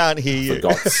left. She can't hear you. For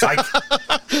God's sake.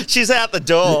 She's out the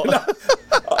door.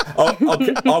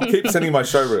 I'll keep sending my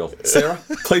show reel. Sarah,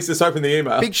 please just open the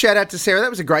email. Big shout out to Sarah. That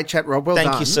was a great chat, Rob. Well done.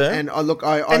 Thank you, sir. And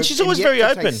and she's always very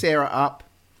open. Take Sarah up.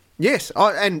 Yes,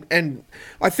 and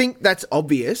I think that's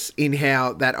obvious in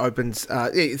how that opens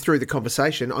through the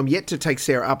conversation. I'm yet to take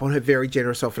Sarah up on her very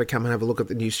generous offer to come and have a look at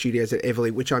the new studios at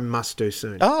Everleigh, which I must do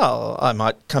soon. Oh, I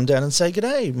might come down and say good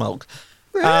day, Mulk.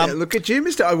 Look at you,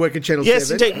 Mr. I work at Channel 7.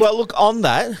 Yes, indeed. Well, look, on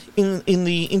that, in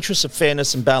the interest of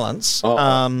fairness and balance,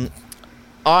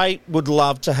 I would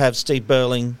love to have Steve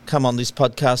Burling come on this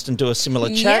podcast and do a similar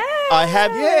chat. I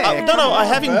have, I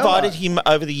have invited him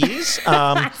over the years.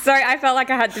 Sorry, I felt like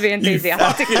I had to be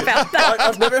enthusiastic about that.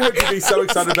 I've never heard you be so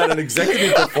excited about an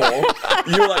executive before.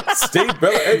 You were like, Steve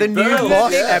Burling. The new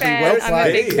boss, Abby, well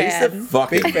played. He's the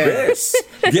fucking best.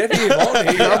 Get him on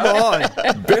here. Come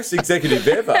on. Best executive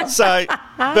ever. So,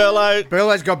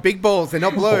 Burlo's got big balls. They're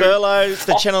not blue. Burlo,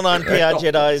 the Channel 9 PR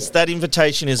Jedis, that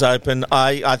invitation is open.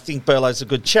 I think Burlo's a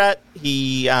good chat.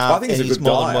 I think he's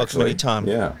more guy, than welcome actually. anytime.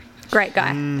 Yeah. Great guy.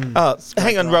 Hang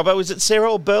on, Robbo. Is it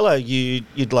Sarah or Burlo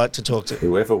you'd like to talk to?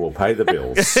 Whoever will pay the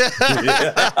bills.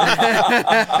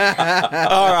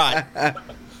 All right.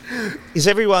 Is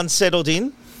everyone settled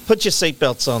in? Put your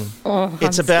seatbelts on.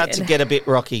 It's about to get a bit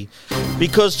rocky.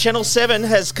 Because Channel 7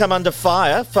 has come under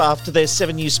fire after their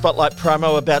 7 News Spotlight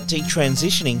promo about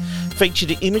detransitioning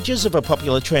featured images of a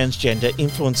popular transgender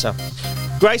influencer.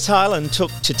 Grace Hyland took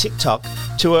to TikTok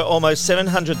to her almost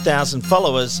 700,000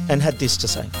 followers and had this to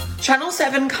say. Channel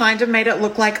 7 kind of made it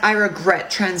look like I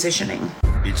regret transitioning.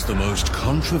 It's the most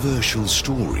controversial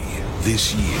story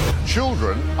this year.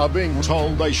 Children are being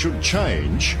told they should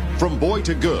change from boy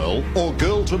to girl or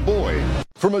girl to boy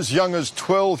from as young as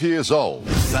 12 years old.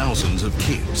 Thousands of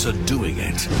kids are doing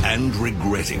it and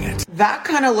regretting it. That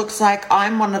kind of looks like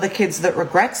I'm one of the kids that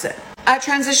regrets it. I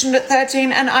transitioned at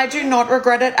 13 and I do not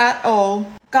regret it at all.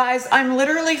 Guys, I'm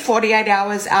literally 48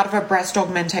 hours out of a breast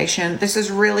augmentation. This is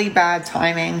really bad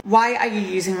timing. Why are you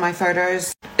using my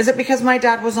photos? Is it because my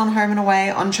dad was on Home and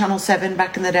Away on Channel 7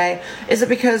 back in the day? Is it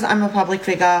because I'm a public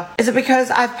figure? Is it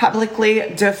because I've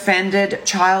publicly defended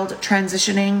child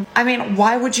transitioning? I mean,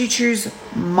 why would you choose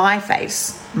my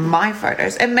face, my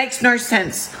photos? It makes no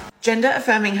sense. Gender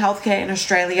affirming healthcare in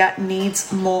Australia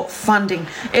needs more funding.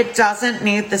 It doesn't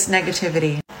need this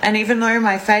negativity. And even though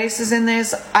my face is in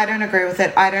this, I don't agree with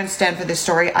it. I don't stand for this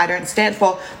story. I don't stand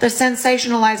for the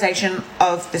sensationalization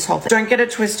of this whole thing. Don't get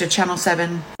it twisted, Channel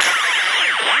 7.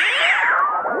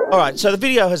 All right, so the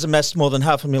video has amassed more than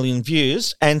 500,000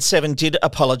 views, and 7 did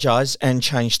apologise and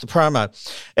change the promo.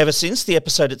 Ever since, the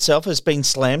episode itself has been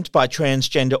slammed by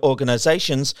transgender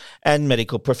organisations and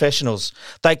medical professionals.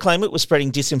 They claim it was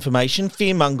spreading disinformation,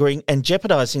 fear-mongering and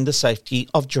jeopardising the safety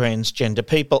of transgender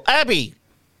people. Abby!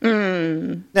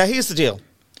 Now, here's the deal.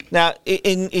 Now,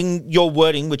 in your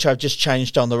wording, which I've just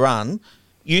changed on the run,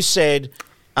 you said...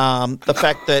 the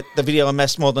fact that the video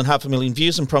amassed more than 500,000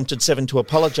 views and prompted 7 to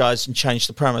apologise and change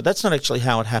the promo. That's not actually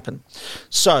how it happened.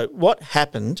 So what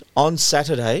happened on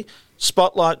Saturday,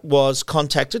 Spotlight was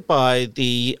contacted by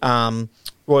the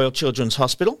Royal Children's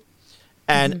Hospital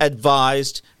and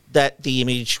advised that the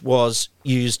image was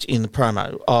used in the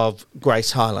promo of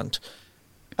Grace Hyland.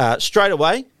 Straight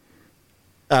away,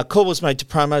 a call was made to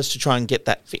promos to try and get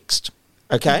that fixed.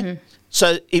 Okay?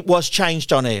 So it was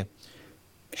changed on air.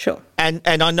 Sure. And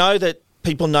I know that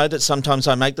people know that sometimes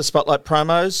I make the Spotlight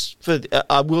promos.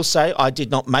 I will say I did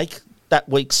not make that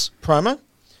week's promo,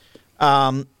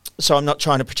 so I'm not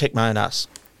trying to protect my own ass.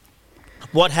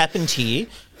 What happened here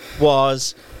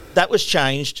was that was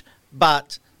changed,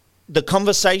 but the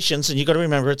conversations, and you've got to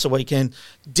remember it's a weekend,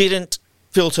 didn't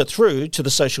filter through to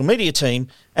the social media team,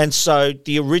 and so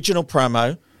the original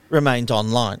promo remained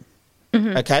online.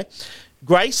 Okay?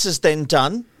 Grace has then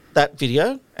done that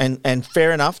video, and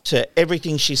fair enough to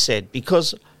everything she said,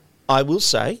 because I will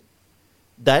say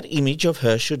that image of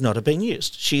her should not have been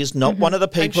used. She is not one of the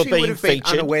people being featured. And she would have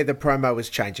been unaware the promo was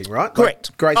changing, right? Correct.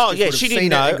 Like Grace oh, yeah, she didn't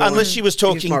know, unless she was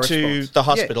talking to the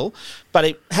hospital. Yeah. But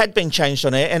it had been changed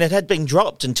on air, and it had been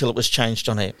dropped until it was changed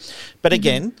on air. But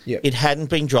again, it hadn't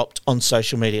been dropped on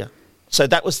social media. So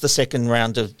that was the second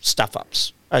round of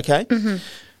stuff-ups, okay?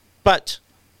 But...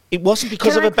 it wasn't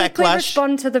because of a backlash. Can I quickly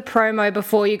respond to the promo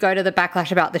before you go to the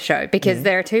backlash about the show? Because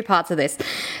there are two parts of this.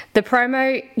 The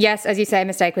promo, yes, as you say, a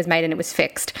mistake was made and it was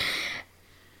fixed.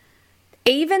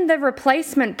 Even the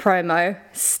replacement promo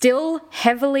still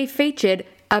heavily featured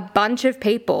a bunch of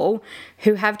people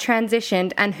who have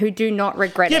transitioned and who do not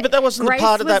regret it. Yeah, but that wasn't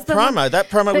part of that promo. That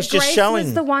promo was just showing. Grace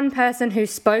was the one person who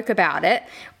spoke about it.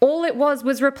 All it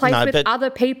was replaced with other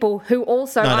people who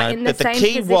also are in the same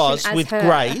position as her. But the key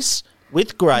was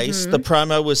with Grace, the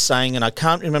promo was saying, and I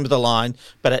can't remember the line,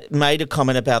 but it made a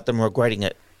comment about them regretting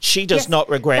it. She does not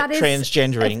regret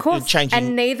transgendering, of course, changing,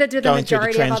 and neither do the going through the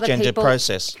majority of other transgender people.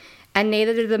 process. And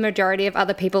neither do the majority of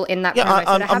other people in that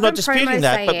promo. I'm not disputing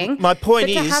that, but my point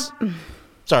is...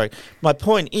 my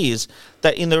point is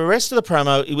that in the rest of the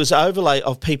promo, it was overlay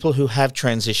of people who have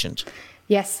transitioned.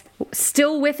 Yes,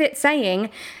 still with it saying...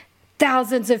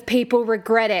 Thousands of people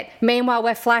regret it. Meanwhile,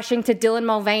 we're flashing to Dylan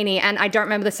Mulvaney, and I don't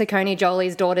remember the Saucony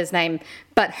Jolie's daughter's name,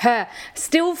 but her.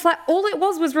 Still, all it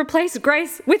was replace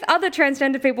Grace with other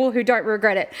transgender people who don't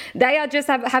regret it. They are just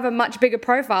have a much bigger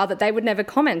profile that they would never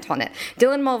comment on it.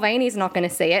 Dylan Mulvaney's not going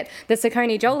to see it. The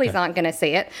Saucony Jolies aren't going to see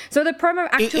it. So the promo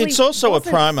actually it's also a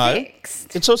promo.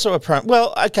 Fixed. It's also a promo.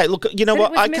 Well, okay, look, you know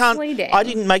what? I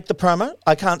didn't make the promo.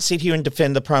 I can't sit here and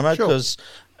defend the promo because...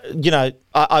 You know,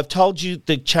 I've told you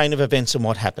the chain of events and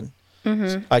what happened.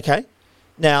 Mm-hmm. Okay?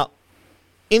 Now,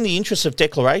 in the interest of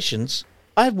declarations,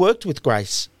 I have worked with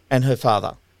Grace and her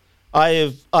father.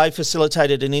 I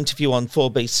facilitated an interview on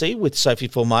 4BC with Sophie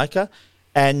Formica,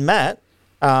 and Matt,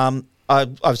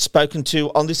 I've spoken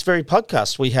to on this very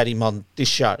podcast. We had him on this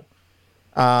show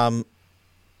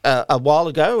a while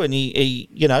ago, and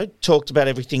he talked about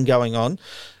everything going on.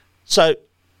 So...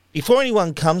 Before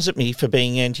anyone comes at me for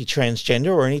being anti-transgender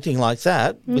or anything like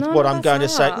that, with what I'm going to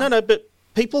say, but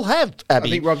people have, Abby.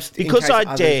 I think Rob's because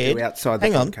I dared.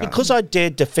 Hang because I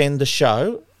dared defend the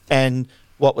show and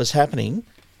what was happening.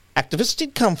 Activists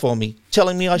did come for me,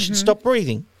 telling me I should stop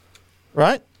breathing,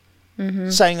 right?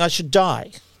 Saying I should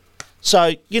die.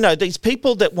 So these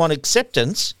people that want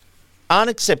acceptance aren't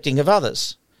accepting of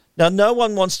others. Now, no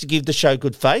one wants to give the show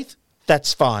good faith.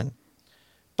 That's fine.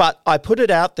 But I put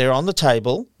it out there on the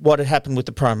table, what had happened with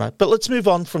the promo. But let's move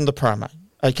on from the promo,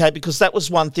 okay? Because that was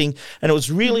one thing, and it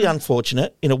was really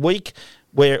unfortunate in a week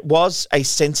where it was a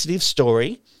sensitive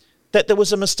story that there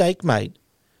was a mistake made.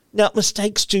 Now,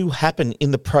 mistakes do happen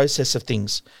in the process of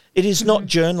things. It is not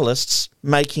journalists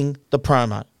making the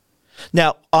promo.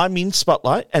 Now, I'm in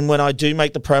Spotlight, and when I do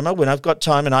make the promo, when I've got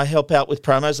time and I help out with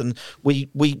promos and we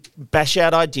bash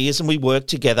out ideas and we work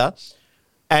together.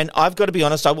 And I've got to be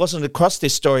honest, I wasn't across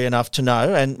this story enough to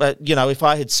know. And, if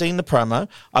I had seen the promo,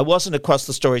 I wasn't across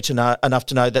the story enough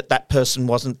to know that person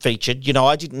wasn't featured.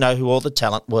 I didn't know who all the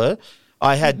talent were.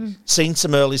 I had seen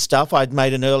some early stuff. I'd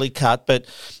made an early cut, but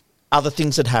other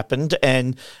things had happened,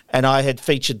 and I had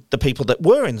featured the people that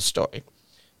were in the story.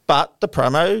 But the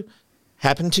promo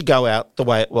happened to go out the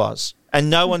way it was. And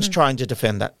no one's trying to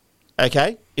defend that,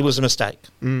 okay? It was a mistake.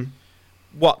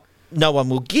 What no one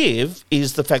will give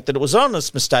is the fact that it was an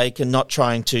honest mistake and not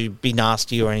trying to be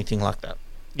nasty or anything like that.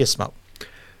 Yes, Mo.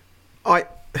 I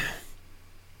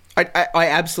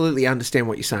absolutely understand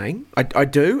what you're saying. I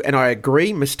do, and I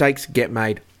agree mistakes get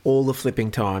made all the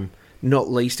flipping time, not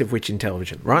least of which in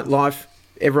television, right?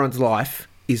 Everyone's life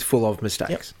is full of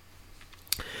mistakes.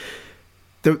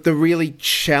 Yep. The really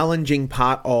challenging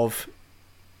part of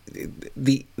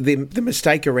the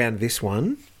mistake around this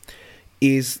one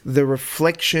is the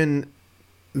reflection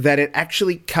that it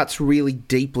actually cuts really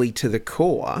deeply to the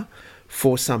core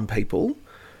for some people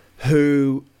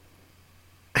who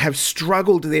have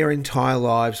struggled their entire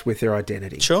lives with their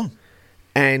identity. Sure.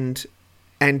 And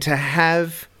to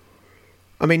have,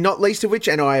 not least of which,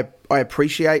 and I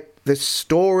appreciate the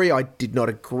story, I did not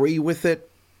agree with it.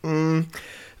 So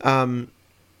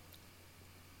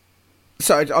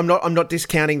I'm not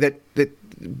discounting that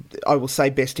I will say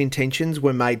best intentions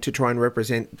were made to try and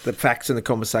represent the facts and the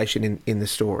conversation in the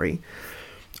story.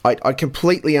 I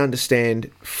completely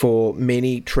understand for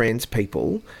many trans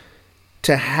people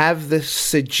to have the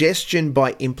suggestion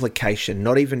by implication,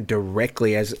 not even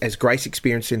directly as Grace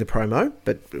experienced in the promo,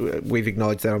 but we've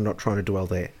acknowledged that. I'm not trying to dwell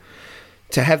there.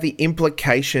 To have the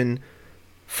implication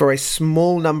for a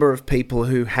small number of people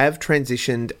who have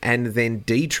transitioned and then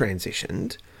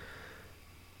detransitioned,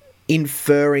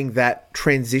 inferring that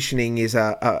transitioning is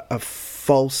a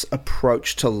false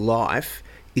approach to life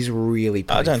is really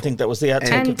painful. I don't think that was the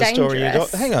outtake of the story at all.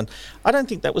 Hang on. I don't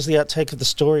think that was the outtake of the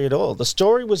story at all. The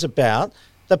story was about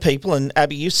the people, and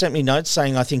Abby, you sent me notes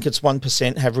saying I think it's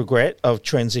 1% have regret of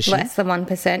transition. Less than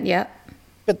 1%, yeah.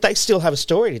 But they still have a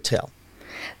story to tell.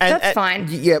 And, that's fine.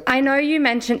 Yep. I know you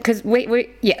mentioned, because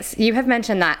yes, you have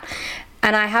mentioned that.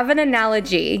 And I have an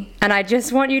analogy, and I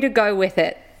just want you to go with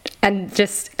it. And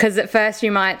just because at first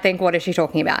you might think, what is she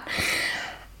talking about?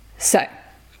 So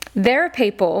There are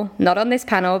people, not on this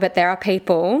panel, but there are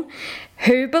people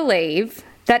who believe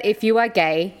that if you are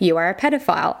gay, you are a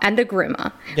pedophile and a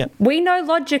groomer. Yep. We know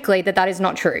logically that that is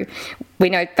not true. We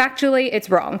know factually it's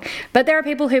wrong. But there are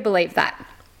people who believe that.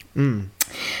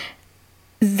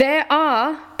 There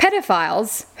are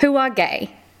pedophiles who are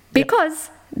gay because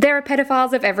there are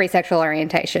pedophiles of every sexual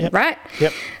orientation, right?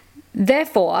 Yep.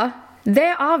 Therefore,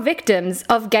 there are victims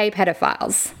of gay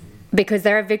pedophiles because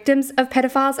there are victims of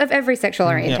pedophiles of every sexual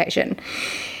orientation.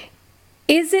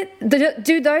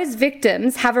 Do those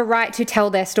victims have a right to tell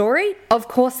their story? Of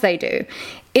course they do.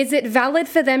 Is it valid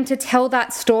for them to tell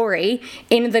that story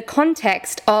in the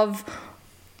context of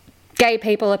gay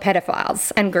people are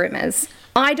pedophiles and groomers?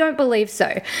 I don't believe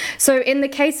so. So in the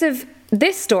case of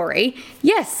this story,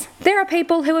 yes, there are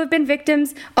people who have been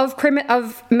victims of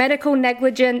medical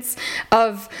negligence,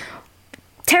 of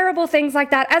terrible things like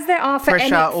that, as there are for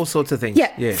pressure, all sorts of things.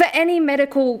 Yeah, for any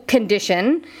medical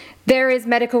condition, there is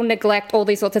medical neglect, all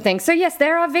these sorts of things. So yes,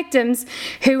 there are victims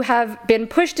who have been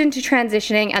pushed into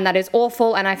transitioning, and that is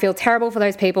awful, and I feel terrible for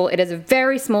those people. It is a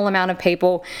very small amount of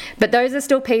people, but those are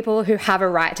still people who have a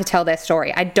right to tell their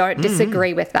story. I don't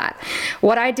disagree with that.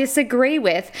 What I disagree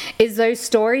with is those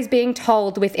stories being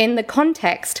told within the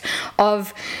context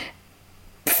of,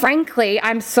 frankly,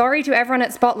 I'm sorry to everyone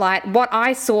at Spotlight, what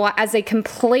I saw as a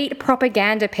complete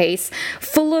propaganda piece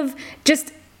full of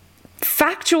just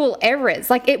factual errors.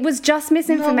 Like, it was just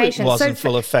misinformation. No, it wasn't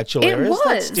full of factual errors. It was.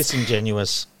 That's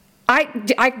disingenuous. Do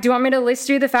you want me to list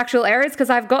you the factual errors?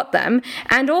 Because I've got them.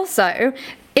 And also,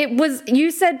 you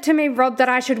said to me, Rob, that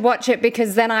I should watch it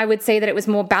because then I would see that it was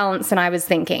more balanced than I was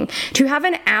thinking. To have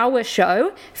an hour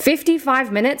show,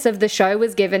 55 minutes of the show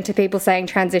was given to people saying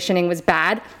transitioning was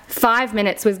bad. 5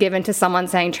 minutes was given to someone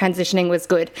saying transitioning was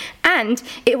good. And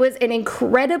it was an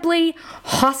incredibly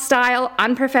hostile,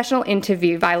 unprofessional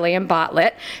interview by Liam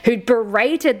Bartlett, who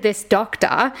berated this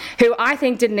doctor, who I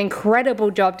think did an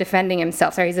incredible job defending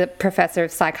himself. So he's a professor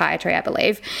of psychiatry, I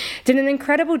believe. Did an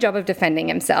incredible job of defending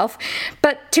himself.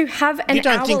 But to have an hour-long... You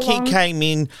don't think he came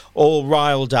in all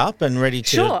riled up and ready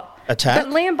to attack?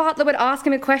 But Liam Bartlett would ask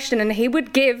him a question and he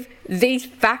would give these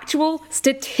factual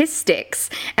statistics,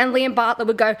 and Liam Bartlett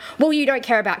would go, well, you don't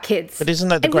care about kids. But isn't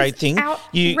that the great thing?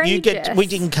 We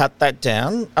didn't cut that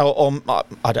down. I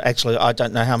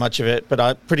don't know how much of it,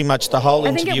 but pretty much the whole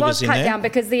interview was in there. I think it was cut down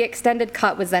because the extended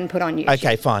cut was then put on YouTube.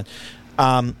 Okay, fine.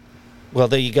 Well,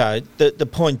 there you go. The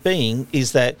point being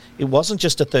is that it wasn't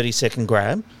just a 30-second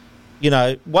grab. You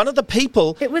know, one of the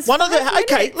people... It was 5 minutes.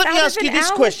 Okay, let me ask you this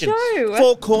question. Show.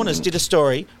 Four Corners did a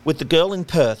story with the girl in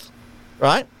Perth,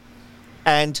 right?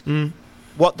 And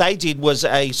what they did was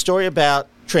a story about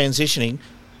transitioning,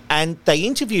 and they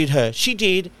interviewed her. She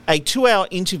did a 2-hour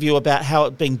interview about how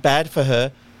it had been bad for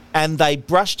her, and they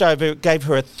brushed over it, gave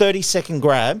her a 30-second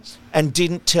grab, and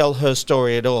didn't tell her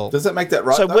story at all. Does that make that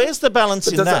right? So where's the balance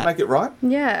in that? Does that make it right?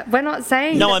 Yeah, we're not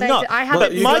saying... No, I'm not.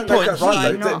 But my point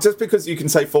here... Just because you can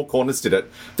say Four Corners did it,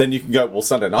 then you can go, well,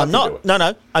 Sunday night do it.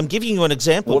 No, I'm giving you an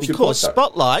example because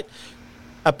Spotlight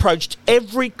approached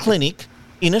every clinic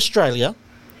in Australia...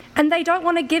 And they don't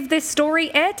want to give this story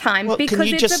airtime because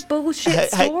it's a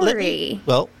bullshit story.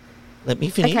 Let me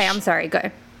finish. Okay, I'm sorry, go.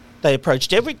 They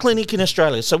approached every clinic in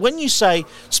Australia. So when you say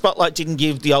Spotlight didn't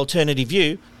give the alternative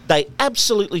view, they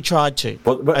absolutely tried to.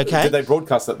 Okay? Did they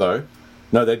broadcast that, though?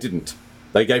 No, they didn't.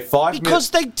 They gave 5 minutes. Because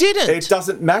they didn't. It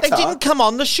doesn't matter. They didn't come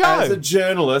on the show. As a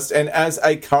journalist and as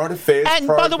a current affairs program.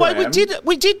 And by the way,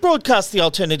 we did broadcast the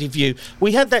alternative view.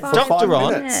 We had that doctor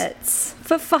on.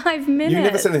 For 5 minutes. You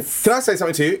never said anything. Can I say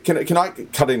something to you? Can I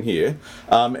cut in here?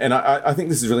 And I think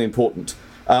this is really important.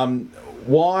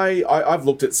 I've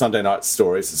looked at Sunday night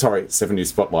stories. Sorry, 7 News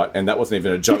Spotlight, and that wasn't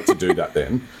even a joke to do that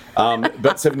then.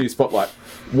 But 7 News Spotlight.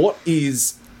 What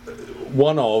is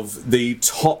one of the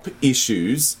top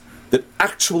issues that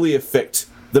actually affect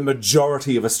the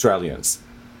majority of Australians?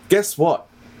 Guess what?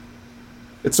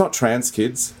 It's not trans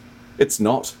kids. It's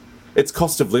not. It's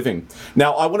cost of living.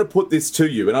 Now, I want to put this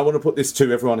to you, and I want to put this to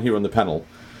everyone here on the panel.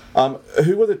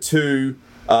 Who are the two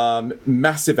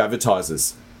massive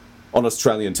advertisers on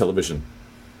Australian television?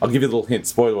 I'll give you a little hint.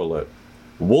 Spoiler alert.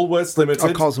 Woolworths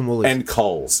Limited Coles and Woolies. And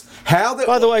Coles.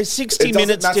 By the way, 60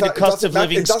 Minutes did a cost of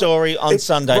living story on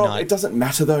Sunday night. It doesn't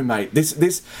matter though, mate.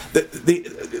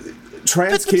 The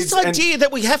trans kids. This idea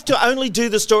that we have to only do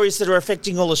the stories that are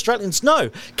affecting all Australians.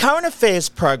 No, current affairs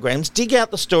programs dig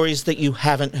out the stories that you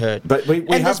haven't heard. But we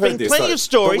have heard this.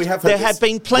 There have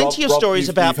been plenty of stories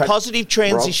about positive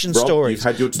transition stories.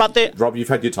 Rob, you've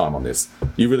had your time on this.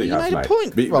 You really have, mate. You made a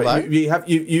point,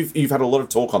 You've had a lot of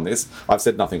talk on this. I've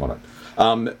said nothing on it.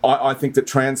 I think that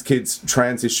trans kids,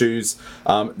 trans issues,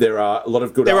 there are a lot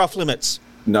of good... They're off limits.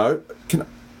 No.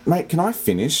 Mate, can I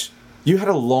finish? You had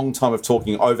a long time of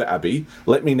talking over Abby.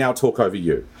 Let me now talk over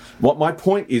you. What my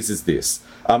point is this.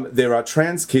 There are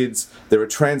trans kids, there are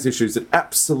trans issues that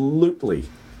absolutely,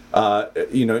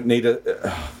 need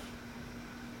a...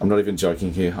 I'm not even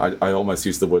joking here. I almost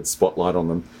used the word spotlight on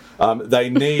them. They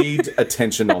need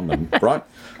attention on them, right?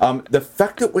 The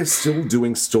fact that we're still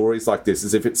doing stories like this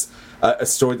as if it's a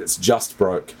story that's just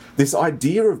broke. This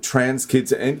idea of trans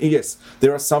kids, and yes,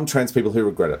 there are some trans people who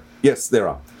regret it. Yes, there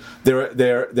are.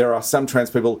 There are some trans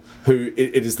people who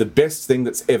it is the best thing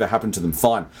that's ever happened to them.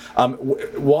 Fine.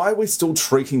 Why are we still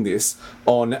treating this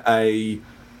on a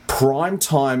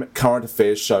prime-time current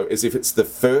affairs show as if it's the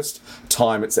first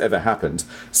time it's ever happened?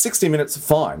 60 Minutes,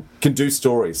 fine, can do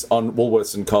stories on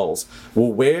Woolworths and Coles.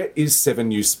 Well, where is 7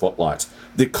 News Spotlight?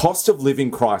 The cost of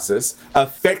living crisis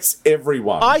affects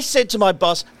everyone. I said to my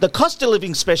boss, the cost of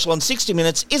living special on 60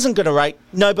 Minutes isn't going to rate.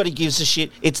 Nobody gives a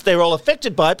shit. They're all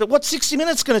affected by it, but what's 60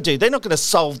 Minutes going to do? They're not going to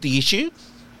solve the issue.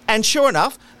 And sure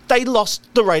enough, they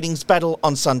lost the ratings battle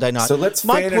on Sunday night. So let's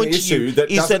My fan point an to issue you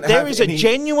that is that there is any...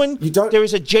 there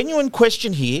is a genuine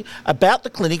question here about the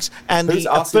clinics and Who's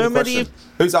the asking affirmative. The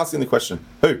question? Who's asking the question?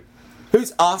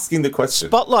 Who's asking the question?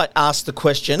 Spotlight asked the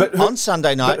question on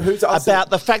Sunday night about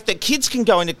the fact that kids can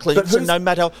go into clinics and no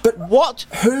matter what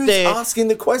asking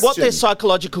the question? What their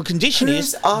psychological condition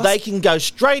is, they can go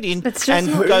straight in and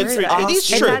go through. It is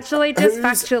true. It's actually just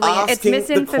factually, it's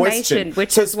misinformation,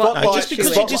 which is what just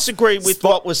because you disagree with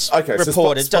what was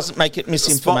reported doesn't make it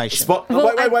misinformation.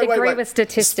 I agree with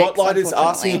statistics. Spotlight is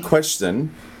asking a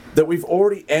question that we've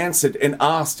already answered and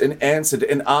asked and answered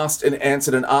and asked and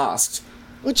answered and asked.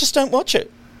 We just don't watch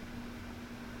it.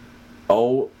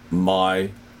 Oh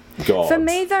my God. For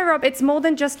me, though, Rob, it's more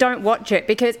than just don't watch it,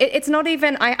 because it's not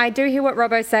even... I do hear what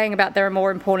Robbo's saying about there are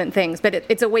more important things, but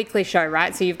it's a weekly show,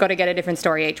 right? So you've got to get a different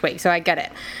story each week, so I get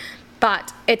it.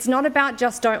 But it's not about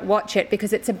just don't watch it,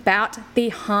 because it's about the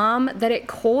harm that it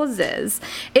causes.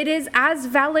 It is as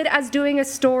valid as doing a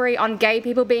story on gay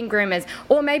people being groomers,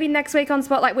 or maybe next week on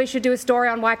Spotlight we should do a story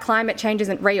on why climate change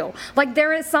isn't real. Like,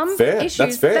 there are some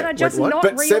issues that are just not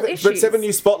real issues. But 7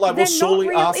 News Spotlight will surely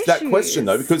ask that question,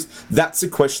 though, because that's a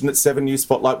question that 7 News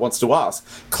Spotlight wants to ask.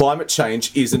 Climate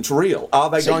change isn't real. Are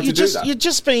they going to do that? You're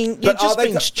just being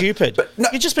stupid.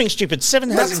 You're just being stupid. 7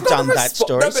 hasn't done that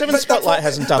story. 7 Spotlight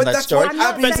hasn't done that story.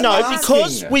 But no,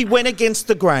 because we went against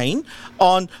the grain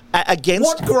on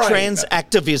against trans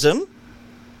activism.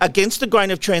 Against the grain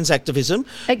of trans activism,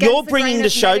 you're bringing the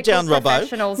show down,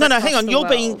 Robbo. No, hang on.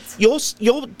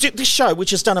 This show,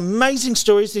 which has done amazing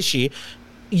stories this year,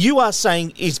 you are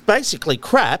saying is basically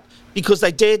crap because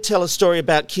they dared tell a story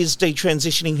about kids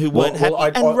detransitioning who weren't happy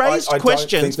and raised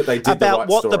questions about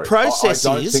what the process is.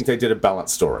 I don't think they did a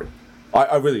balanced story.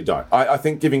 I really don't. I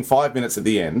think giving 5 minutes at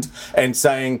the end and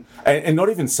saying, and not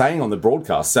even saying on the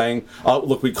broadcast, saying, "Oh,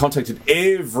 look, we contacted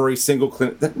every single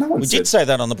clinic." That no one. We did say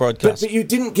that on the broadcast, but you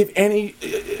didn't give any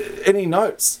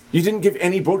notes. You didn't give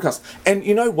any broadcast. And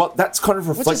you know what? That's kind of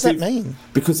reflective. What does that mean?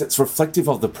 Because it's reflective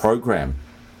of the program.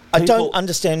 I don't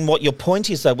understand what your point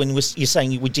is, though, when you're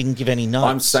saying we didn't give any notes.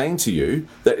 I'm saying to you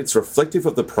that it's reflective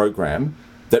of the program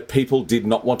that people did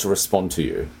not want to respond to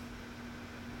you.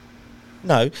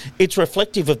 No, it's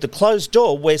reflective of the closed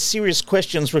door where serious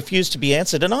questions refused to be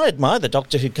answered. And I admire the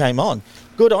doctor who came on.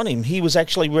 Good on him. He was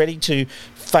actually ready to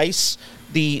face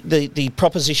the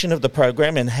proposition of the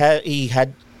program, and he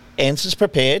had answers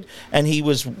prepared and he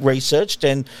was researched.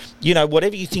 And, you know,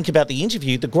 whatever you think about the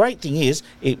interview, the great thing is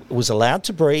it was allowed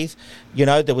to breathe. You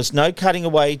know, there was no cutting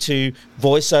away to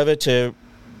voiceover to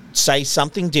say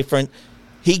something different.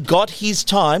 He got his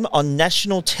time on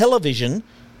national television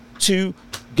to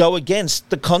go against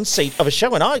the conceit of a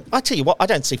show. And I tell you what, I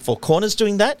don't see Four Corners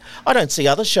doing that. I don't see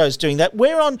other shows doing that.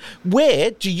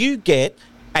 Where do you get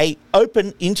a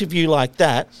open interview like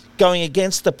that going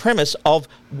against the premise of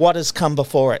what has come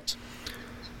before it?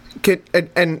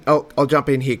 And I'll jump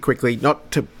in here quickly,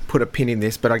 not to put a pin in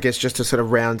this, but I guess just to sort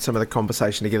of round some of the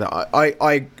conversation together.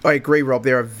 I agree, Rob,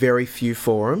 there are very few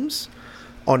forums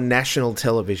on national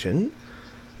television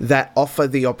that offer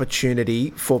the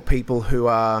opportunity for people who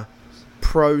are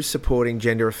pro-supporting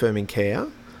gender-affirming care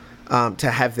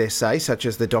to have their say, such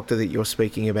as the doctor that you're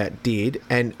speaking about did.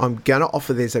 And I'm going to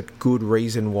offer there's a good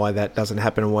reason why that doesn't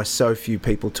happen and why so few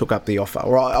people took up the offer.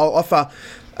 Or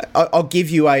I'll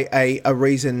give you a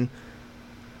reason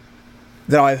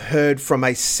that I've heard from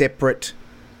a separate,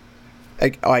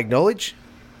 I acknowledge,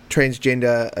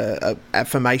 transgender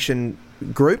affirmation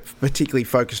group, particularly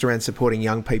focused around supporting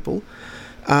young people.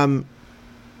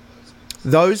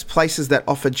 Those places that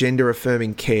offer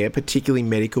gender-affirming care, particularly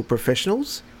medical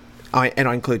professionals, and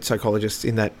I include psychologists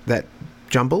in that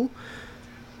jumble,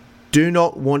 do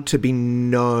not want to be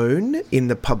known in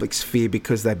the public sphere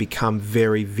because they become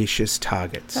very vicious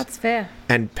targets. That's fair.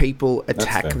 And people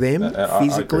attack them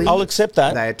physically. I'll accept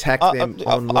that. They attack them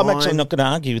online. I'm actually not going to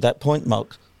argue that point,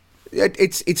 Mulk.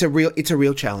 It's a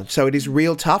real challenge. So it is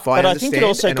real tough. I understand. But I think it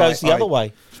also goes the other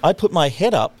way. I put my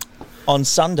head up on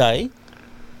Sunday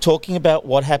talking about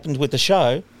what happened with the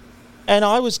show, and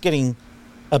I was getting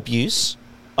abuse.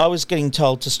 I was getting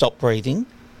told to stop breathing,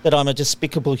 that I'm a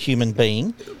despicable human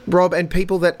being. Rob, and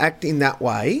people that act in that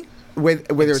way, whether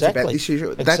it's about this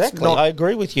issue, that's not... I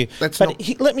agree with you.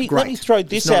 Let me throw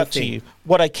this out to you.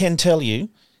 What I can tell you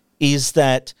is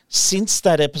that since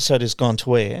that episode has gone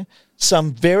to air,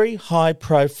 some very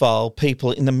high-profile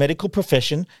people in the medical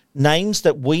profession, names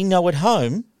that we know at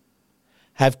home,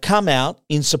 have come out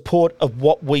in support of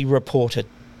what we reported.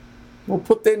 Well,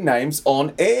 put their names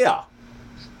on air.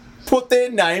 Put their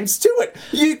names to it.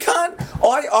 You can't...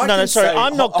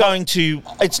 I'm not going to...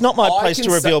 It's not my place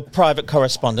to reveal private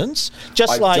correspondence.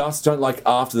 I just don't like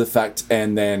after the fact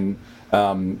and then...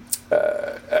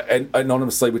 and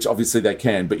anonymously, which obviously they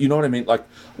can, but you know what I mean? Like,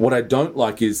 what I don't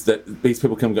like is that these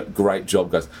people come and go, great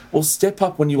job, guys. Well, step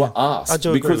up when you are asked. I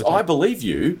do agree with I believe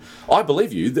you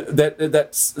that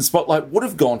spotlight would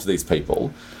have gone to these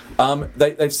people.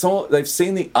 They've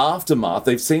seen the aftermath.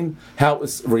 They've seen how it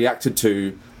was reacted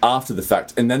to after the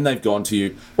fact, and then they've gone to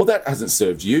you, well, that hasn't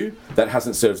served you, that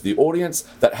hasn't served the audience,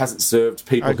 that hasn't served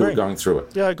people who are going through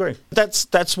it. Yeah, I agree.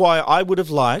 That's why I would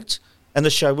have liked, and the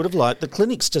show would have liked, the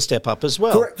clinics to step up as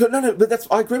well. Correct. No, but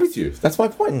I agree with you. That's my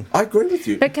point. I agree with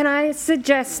you. But can I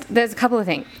suggest, there's a couple of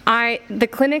things. The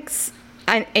clinics,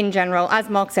 and in general, as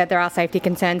Mark said, there are safety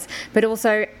concerns, but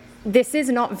also this is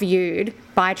not viewed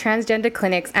by transgender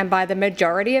clinics and by the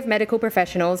majority of medical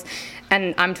professionals,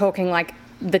 and I'm talking like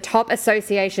the top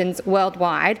associations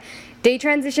worldwide.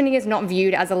 Detransitioning is not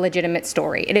viewed as a legitimate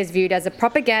story. It is viewed as a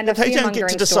propaganda fear-mongering story. They don't get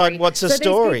to decide what's a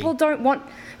story. These people don't want...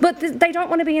 But they don't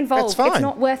want to be involved. That's fine. It's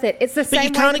not worth it. It's the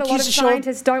same way that a lot of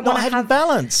scientists don't want to have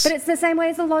balance. But it's the same way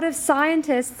as a lot of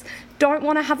scientists don't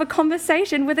want to have a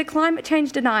conversation with a climate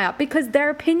change denier because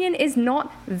their opinion is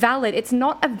not valid. It's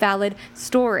not a valid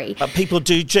story. People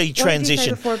do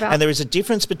detransition, and there is a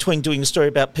difference between doing a story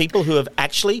about people who have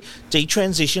actually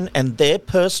detransitioned and their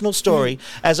personal story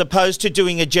as opposed to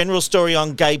doing a general story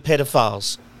on gay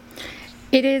pedophiles.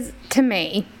 It is, to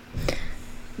me...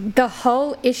 The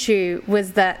whole issue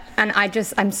was that, and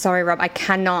I'm sorry, Rob, I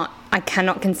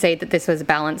cannot concede that this was a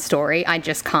balanced story. I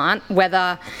just can't.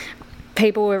 Whether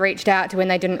people were reached out to when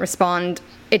they didn't respond,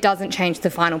 it doesn't change the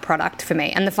final product for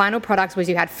me. And the final product was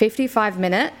you had 55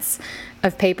 minutes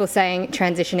of people saying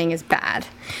transitioning is bad.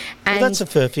 And that's a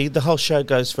furphy. The whole show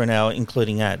goes for an hour,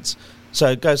 including ads. So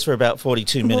it goes for about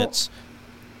 42 minutes.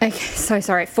 Okay, so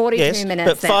sorry, 42 minutes.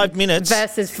 But 5 minutes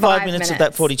versus 5 minutes of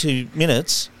that 42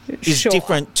 minutes is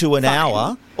different to an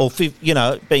hour or,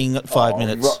 being 5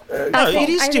 minutes. No, it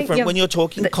is different when you're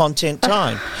talking content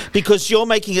time because you're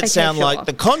making it sound like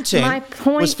the content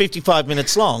was 55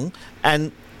 minutes long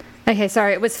and... Okay,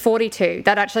 sorry, it was 42.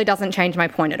 That actually doesn't change my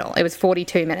point at all. It was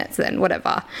 42 minutes then,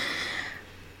 whatever.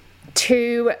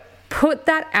 To put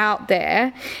that out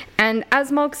there, and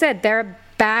as Mog said, there are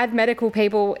bad medical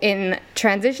people in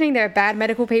transitioning. There are bad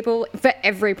medical people for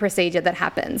every procedure that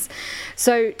happens.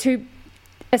 So to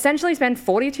essentially spend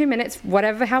 42 minutes,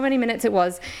 how many minutes it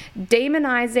was,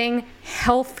 demonizing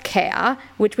healthcare,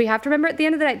 which we have to remember at the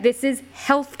end of the day, this is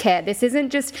healthcare. This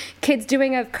isn't just kids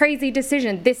doing a crazy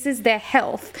decision. This is their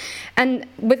health, and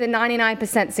with a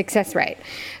 99% success rate.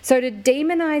 So to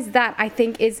demonize that, I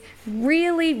think, is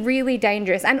really, really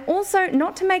dangerous. And also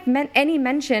not to make any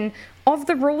mention of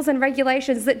the rules and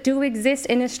regulations that do exist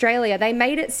in Australia. They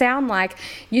made it sound like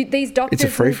these doctors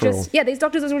these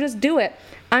doctors will just do it.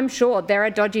 I'm sure there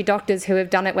are dodgy doctors who have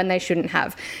done it when they shouldn't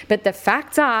have. But the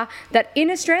facts are that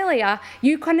in Australia,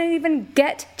 you can't even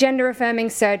get gender-affirming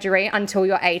surgery until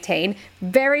you're 18.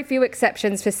 Very few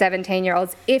exceptions for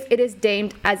 17-year-olds if it is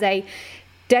deemed as a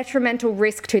detrimental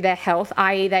risk to their health,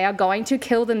 i.e. they are going to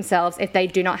kill themselves if they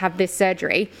do not have this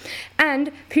surgery. And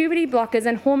puberty blockers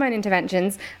and hormone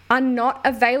interventions are not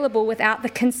available without the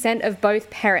consent of both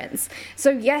parents.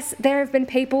 So yes, there have been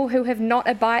people who have not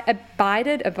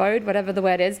abode, whatever the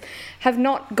word is, have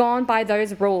not gone by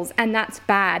those rules, and that's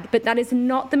bad. But that is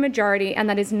not the majority, and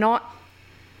that is not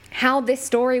how this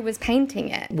story was painting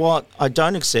it. What I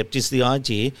don't accept is the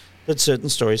idea that certain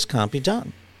stories can't be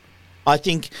done. I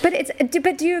think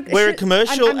we're a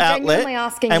commercial outlet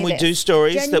and we do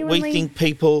stories that we think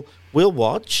people will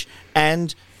watch,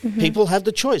 and people have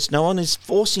the choice. No one is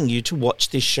forcing you to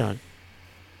watch this show.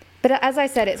 But as I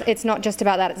said, it's not just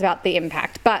about that, it's about the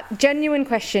impact. But genuine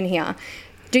question here.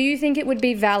 Do you think it would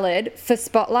be valid for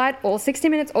Spotlight or 60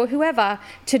 Minutes or whoever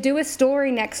to do a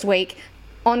story next week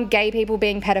on gay people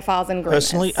being pedophiles and groomers?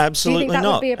 Personally, absolutely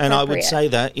not. And I would say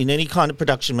that in any kind of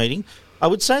production meeting, I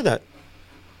would say that.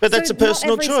 But that's a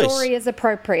personal choice. Not every story is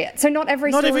appropriate. So not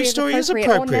every story is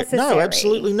appropriate or necessary. No,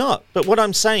 absolutely not. But what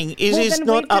I'm saying is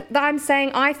not up. I'm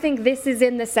saying I think this is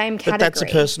in the same category. But that's a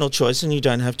personal choice and you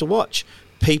don't have to watch.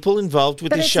 People involved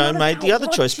with this show made the other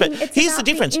choice. But here's the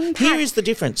difference. Here is the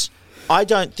difference. I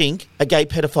don't think a gay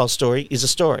pedophile story is a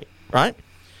story, right?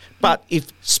 But if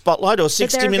Spotlight or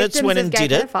 60 Minutes went and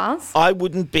did it, I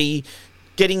wouldn't be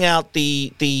getting out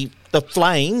the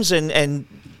flames and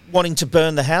wanting to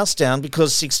burn the house down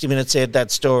because 60 Minutes aired that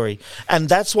story. And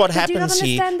that's what happens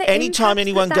here. Anytime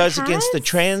anyone goes against the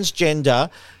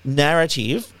transgender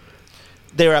narrative,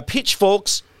 there are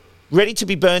pitchforks ready to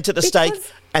be burnt at the stake.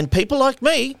 And people like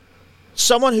me,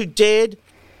 someone who dared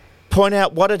point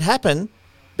out what had happened,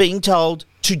 being told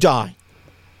to die.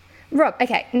 Rob,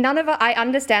 okay, I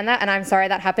understand that, and I'm sorry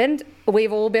that happened.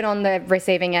 We've all been on the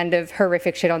receiving end of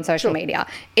horrific shit on social media.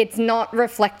 It's not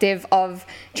reflective of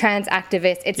trans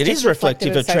activists. It is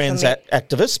reflective of trans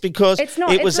activists because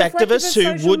it was activists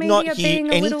who would not hear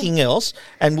anything else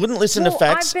and wouldn't listen to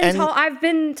facts. I've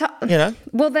been told. You know.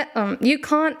 Well, you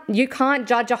can't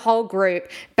judge a whole group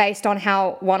based on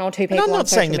how one or two people. And I'm not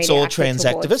saying it's all trans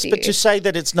activists, but to say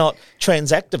that it's not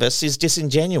trans activists is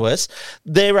disingenuous.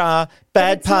 There are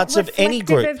bad parts of any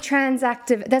group.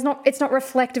 It's not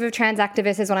reflective of trans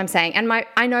activists is what I'm saying. And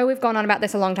I know we've gone on about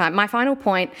this a long time. My final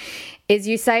point is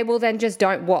you say, well, then just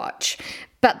don't watch.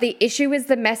 But the issue is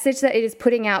the message that it is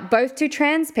putting out both to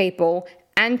trans people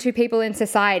and to people in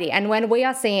society. And when we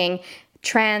are seeing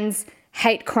trans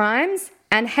hate crimes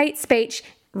and hate speech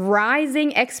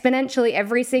rising exponentially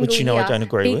every single year. I don't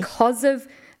agree because of...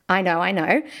 I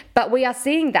know. But we are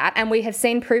seeing that, and we have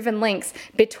seen proven links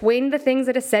between the things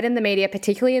that are said in the media,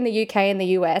 particularly in the UK and the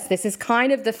US. This is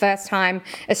kind of the first time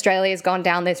Australia has gone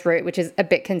down this route, which is a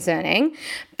bit concerning.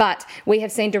 But we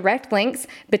have seen direct links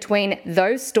between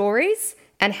those stories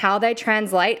and how they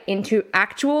translate into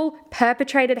actual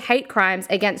perpetrated hate crimes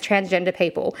against transgender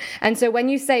people. And so when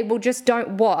you say, well, just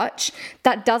don't watch,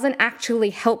 that doesn't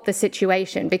actually help the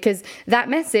situation because that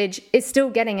message is still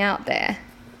getting out there.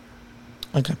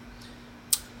 Okay.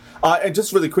 And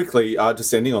just really quickly,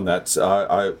 just ending on that,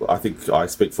 I think I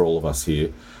speak for all of us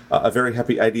here. A very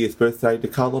happy 80th birthday to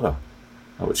Carlotta,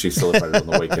 which she celebrated on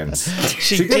the weekends.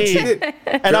 She did.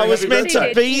 And I was meant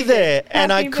to be there,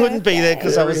 and I couldn't be there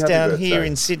because I was down here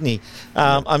in Sydney.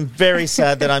 I'm very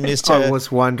sad that I missed her. I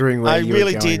was wondering where you were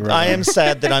going. I really did. I am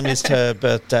sad that I missed her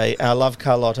birthday. I love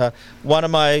Carlotta, one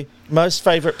of my most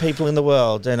favourite people in the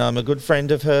world, and I'm a good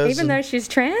friend of hers. Even though she's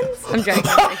trans? I'm joking.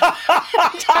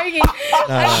 I'm joking.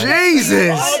 No.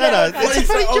 Jesus! No, it's a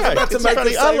funny joke. It's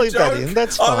funny. I'll leave that in.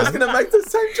 That's fine. I was going to make the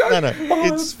same joke.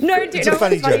 It's a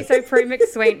funny joke. So Prue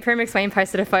McSwain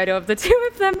posted a photo of the two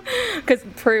of them because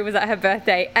Prue was at her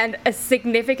birthday, and a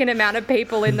significant amount of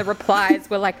people in the replies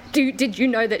were like, did you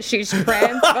know that she's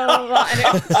trans? Blah, blah, blah. And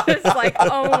it was just like,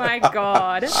 oh my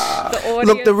God. The audience,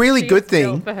 look, the really good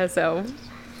thing for herself.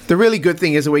 The really good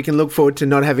thing is that we can look forward to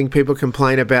not having people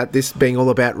complain about this being all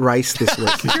about race this week.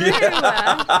 True.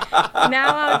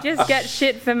 Now I'll just get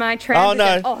shit for my trans.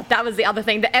 Oh, that was the other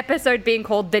thing. The episode being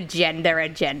called The Gender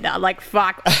Agenda. Like,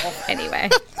 fuck off anyway.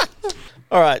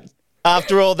 All right.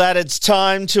 After all that, it's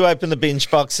time to open the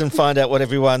binge box and find out what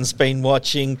everyone's been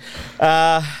watching.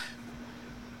 Robbo,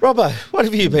 what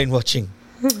have you been watching?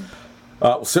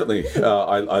 Well, certainly,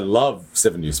 I love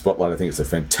 7 News Spotlight. I think it's a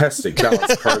fantastic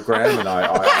balanced program, and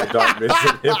I don't miss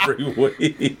it every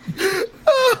week.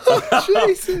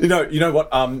 You know what?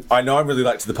 I know I'm really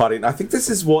late to the party, and I think this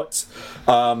is what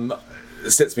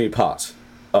sets me apart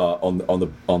on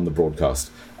the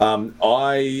broadcast.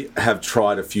 I have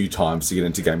tried a few times to get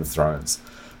into Game of Thrones.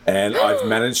 And I've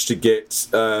managed to get,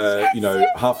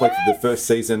 halfway through the first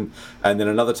season, and then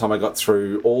another time I got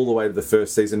through all the way to the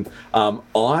first season.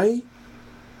 I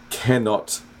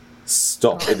cannot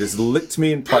stop. It has licked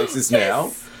me in places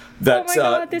now that oh my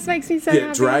God, this makes me so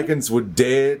happy. Dragons would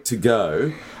dare to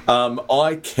go.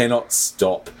 I cannot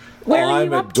stop. Where are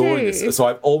I'm you up adoring to? this. So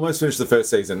I've almost finished the first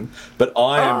season, but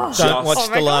I am Don't watch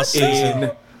the last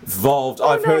season. Involved.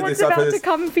 I've heard this. I've heard this.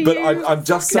 But I'm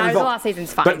just so no, involved. the last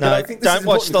season's fine. But I think don't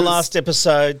watch the last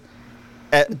episode.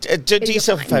 Do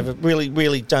yourself a favour. Really,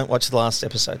 really don't watch the last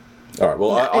episode. All right.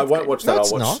 Well, I won't watch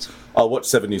that. I'll watch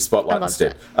 7 News Spotlight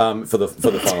instead for the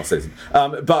final season.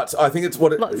 But I think it's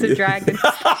what lots of dragons.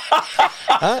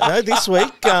 No, this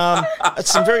week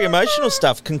some very emotional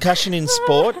stuff. Concussion in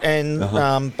sport,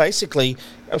 and basically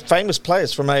famous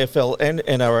players from AFL and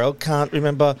NRL can't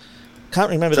remember can't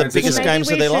remember the biggest Maybe games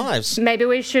of we their should- lives. Maybe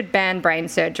we should ban brain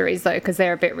surgeries, though, because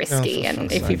they're a bit risky.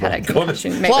 And if you've had a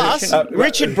concussion, maybe we Plus, shouldn't.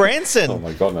 Richard Branson. Oh,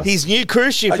 my goodness. His new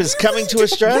cruise ship is coming to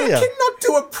Australia. You cannot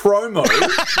do a promo.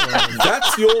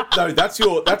 That's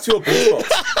your big box.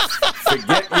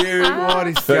 Forget you. What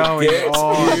is going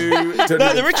on?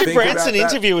 No, the Richard Branson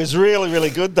interview is really, really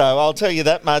good, though. I'll tell you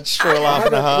that much for a laugh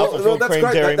and a half. Well, that's cream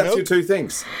great. dairy That's milk. your two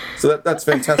things. So that's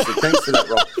fantastic. Thanks for that,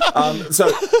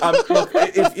 Rob. Look,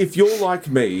 if you're like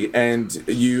me and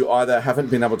you either haven't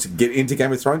been able to get into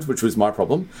Game of Thrones, which was my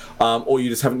problem, or you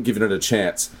just haven't given it a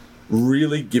chance,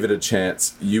 really give it a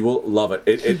chance. You will love it.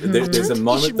 There's a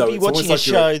moment, You should though. be It's watching almost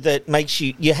a like show that makes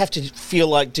you have to feel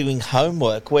like doing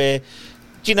homework where,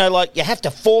 like you have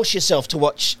to force yourself to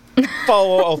watch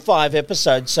 4 or 5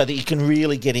 episodes so that you can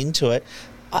really get into it.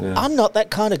 I'm not that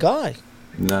kind of guy.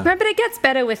 No. No, but it gets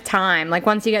better with time. Like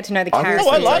once you get to know the characters.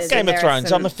 I like Game and of there are Thrones.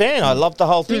 some- I'm a fan. I love the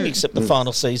whole thing except the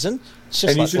final season. It's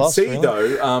just And you like should Lost, see, really.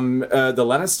 though, the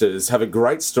Lannisters have a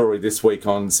great story this week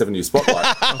on 7 News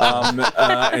Spotlight.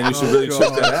 And you should really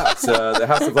check that out. The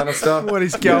House of Lannister. What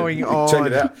is going on? Check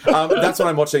it out. That's what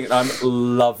I'm watching, and I'm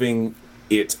loving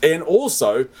it. And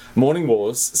also, Morning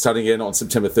Wars starting again on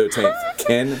September 13th.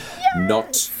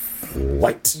 Cannot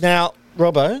wait. Now,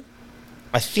 Robbo,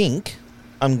 I think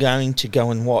I'm going to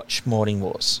go and watch Morning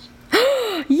Wars.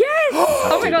 Yes!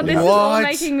 Oh my God, this is all What?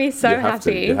 making me so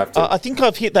happy. You have to. I think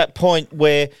I've hit that point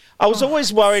where I was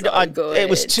always worried so it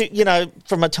was good. too,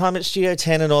 from my time at Studio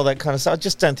 10 and all that kind of stuff. I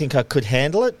just don't think I could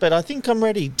handle it, but I think I'm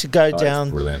ready to go it's down.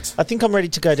 brilliant. I think I'm ready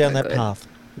to go down that good. path.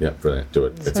 Yeah, brilliant. Do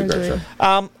it. It's a great good.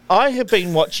 show. I have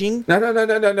been watching. No.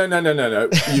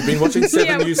 You've been watching 7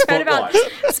 Yeah, News we've heard about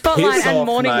Spotlight. Spotlight Piss and off,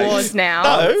 Morning mate. Wars now.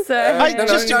 No, So, I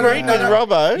just agreed with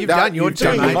Robbo. You've done your You've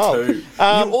done time, it mate. too.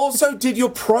 You also did your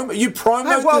promo. You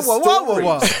promoted Whoa, the whoa, whoa,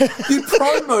 whoa, stories. You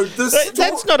promoted the story.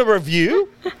 That's not a review.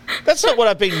 That's not what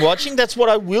I've been watching. That's what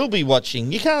I will be watching.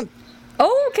 You can't.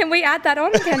 oh, can we add that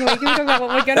on? Can we talk about what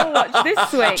we're going to watch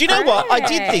this week? Do you know what? I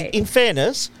did Great. think, in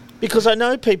fairness, because I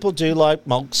know people do like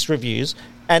Malk's reviews,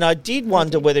 and I did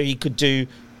wonder whether he could do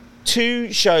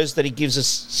 2 shows that he gives us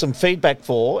some feedback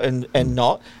for and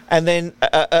not, and then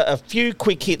a few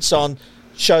quick hits on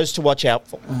shows to watch out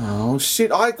for. Oh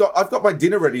shit! I've got my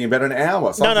dinner ready in about an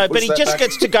hour. So I have No, to but push he that just back.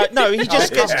 gets to go. No, he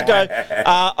just gets to go.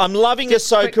 I'm loving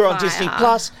Ahsoka quick on Disney fire.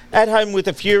 Plus. At Home with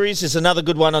the Furies is another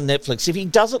good one on Netflix. If he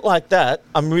does it like that,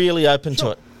 I'm really open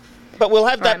to it. But we'll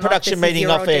have that All right, Mark, production this is meeting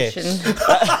your off air.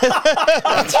 audition.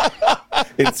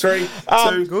 In 3,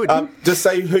 2, good. Just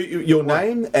say your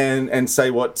name and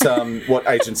say what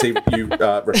agency you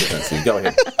represent. So go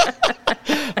ahead.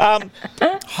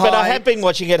 But I have been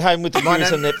watching At Home with the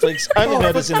Furies on Netflix. Only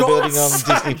Murders in the Building on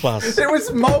Disney Plus. It was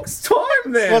Malk's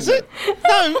time then. Was it?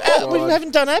 No, we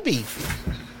haven't done Abby.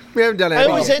 We haven't done I it.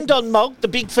 always end on Malk, the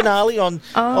big finale on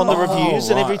the reviews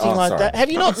and right. everything Oh, like sorry. that. Have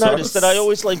you not Sorry. noticed that I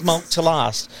always leave Malk to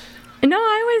last? No,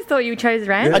 I always thought you chose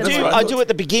random. I that's do. right. I do at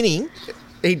the beginning,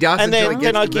 He does and until then he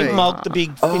gets I to give me. Malk the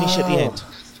big finish at the end.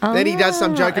 Then he does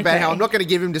some joke about okay. how I'm not going to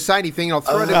give him to say anything. I'll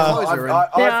throw it in the closer.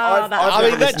 I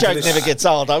mean, that joke never gets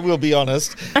old. I will be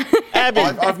honest. Abby,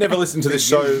 I've never listened to this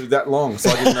show that long, so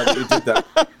I didn't know that you did that.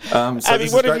 So Abby, this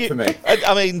is what have great you? for me.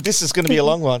 I mean, this is going to be a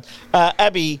long one.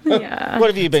 Abby, Yeah. what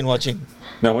have you been watching?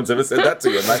 No one's ever said that to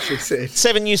you, mate. She said.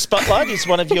 7 News Spotlight is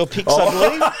one of your picks, I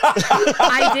believe.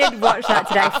 I did watch that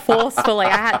today forcefully.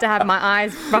 I had to have my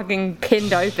eyes fucking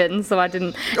pinned open, so I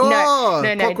didn't. Oh,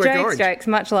 no. Clockwork Orange. Jokes.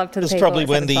 Much love to the It's people. probably at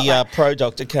when Seven the Spotlight. pro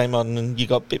doctor came on and you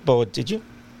got a bit bored, did you?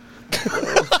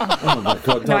 Oh my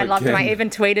god! No, not I loved him. I again. even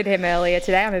tweeted him earlier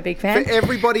today. I'm a big fan. For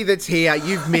everybody that's here,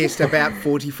 you've missed about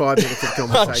 45 minutes of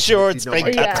conversation. I'm sure You it's did not been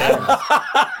make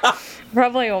Yeah.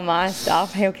 Probably all my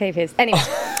stuff. He'll keep his. Anyway,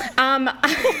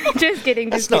 just kidding.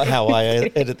 That's not how I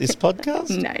edit this podcast.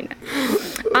 No.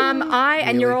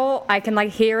 I can like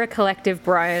hear a collective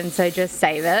groan, so just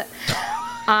save it.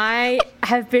 I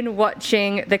have been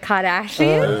watching the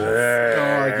Kardashians.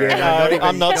 Oh, yeah. No,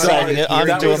 I'm not saying it. I'm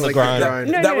That doing was the like groan.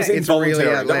 No, that was no. It's really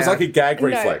involuntary. out That was loud. like a gag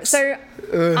reflex. So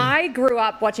I grew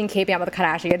up watching Keeping Up with the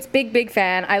Kardashians. Big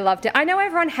fan. I loved it. I know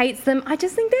everyone hates them. I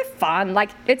just think they're fun.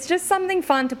 Like, it's just something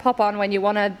fun to pop on when you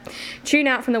want to tune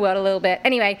out from the world a little bit.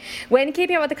 Anyway, when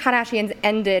Keeping Up with the Kardashians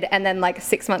ended, and then like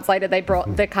 6 months later they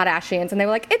brought the Kardashians, and they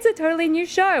were like, it's a totally new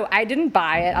show. I didn't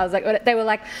buy it. I was like, they were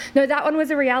like, no, that one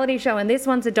was a reality show, and this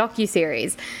one's a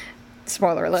docuseries.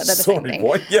 Spoiler alert, they're the same Sorry, thing.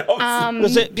 boy. Yeah,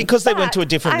 Was it because they went to a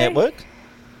different network?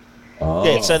 Oh.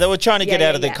 Yeah, so they were trying to get Yeah,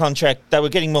 out of their yeah. contract. They were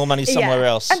getting more money somewhere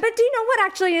else. But do you know what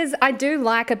actually is I do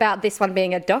like about this one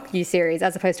being a docu-series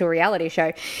as opposed to a reality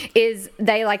show is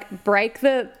they like break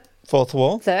the Fourth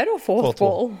wall? third or fourth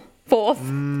wall. fourth.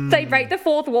 They break the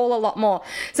fourth wall a lot more.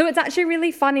 So it's actually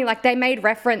really funny. Like, they made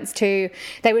reference to,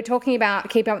 they were talking about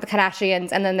Keeping Up with the Kardashians,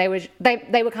 and then they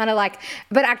were kind of like,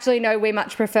 but actually no, we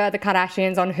much prefer the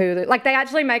Kardashians on Hulu. Like, they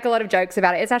actually make a lot of jokes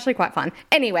about it. It's actually quite fun.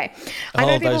 Anyway, I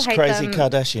know people those hate crazy them.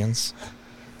 Kardashians.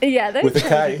 Yeah, those With a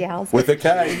crazy K. gals. With a K.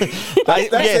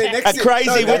 A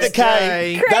crazy with a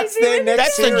K. That's their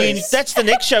next series. That's the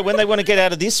next show. When they want to get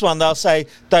out of this one, they'll say,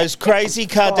 those crazy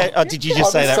Kardashians... Oh, did you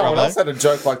just say that, Someone Robbo? else had a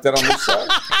joke like that on this show.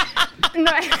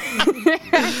 No.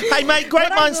 Hey, mate, great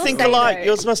minds think alike. Though,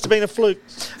 Yours must have been a fluke.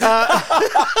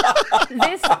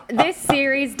 This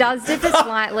series does differ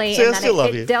slightly See, I in that still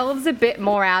love you. it delves a bit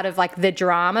more out of like the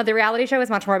drama. The reality show is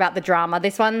much more about the drama.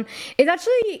 This one is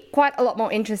actually quite a lot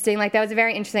more interesting. Like, there was a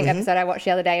very interesting episode I watched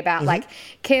the other day about like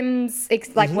Kim's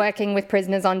working with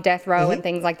prisoners on death row and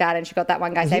things like that, and she got that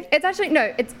one guy saved. It's actually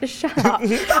shut up.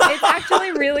 It's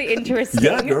actually really interesting.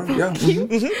 Yeah, girl. Yeah.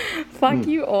 Fuck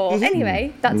you all.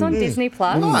 Anyway, that's on Disney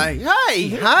Plus.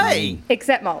 Hey.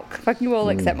 Except Mulk. Fuck you all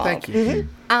except Mulk. Thank you.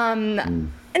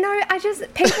 No,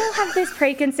 people have this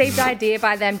preconceived idea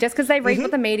by them just because they read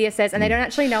what the media says and they don't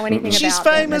actually know anything about She's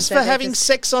them. famous for having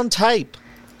sex on tape.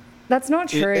 That's not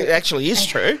true. It actually is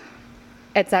true.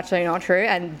 It's actually not true,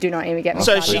 and do not even get me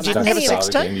So started she on didn't that. have a sex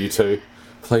tape? Again, you two.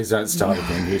 Please don't start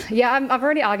again, you. Yeah, I've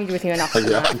already argued with you enough. I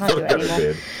can't do it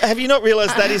anymore. Have you not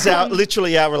realised that is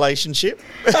literally our relationship?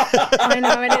 I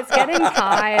know, and it's getting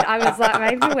tired. I was like,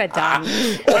 maybe we're done.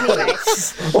 Anyway.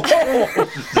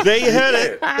 There you heard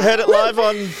it. Heard it live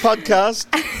on podcast.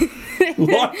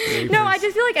 No, I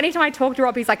just feel like anytime I talk to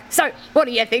Rob, he's like, so what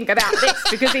do you think about this?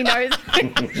 Because he knows.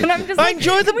 And I'm just I like,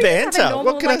 enjoy the can we just have a banter.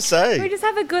 normal, What can I say? Can we just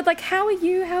have a good, how are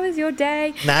you? How is your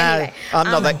day? No, Anyway, I'm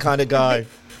not that kind of guy.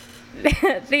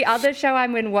 The other show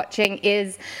I'm been watching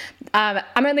is,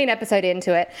 I'm only an episode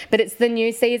into it, but it's the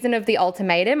new season of The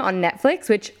Ultimatum on Netflix,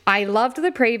 which I loved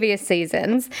the previous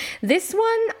seasons. This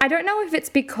one, I don't know if it's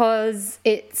because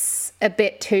it's a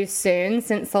bit too soon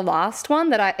since the last one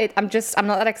that I'm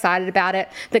not that excited about it.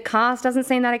 The cast doesn't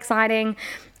seem that exciting.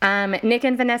 Nick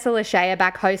and Vanessa Lachey are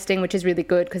back hosting, which is really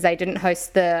good because they didn't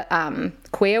host the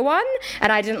queer one,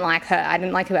 and I didn't like her. I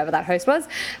didn't like whoever that host was.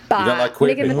 But You don't like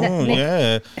queer people?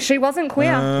 Yeah. she wasn't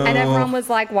queer, and everyone was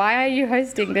like, "Why are you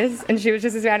hosting this?" And she was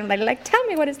just this random lady, like, "Tell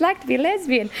me what it's like to be a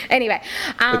lesbian." Anyway,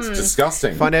 It's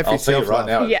disgusting. Find out for I'll tell you yourself, right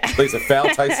now. Yeah. It leaves a foul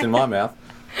taste in my mouth.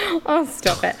 Oh,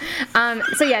 stop it.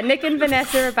 So yeah, Nick and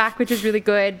Vanessa are back, which is really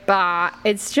good, but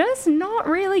it's just not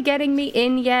really getting me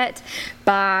in yet.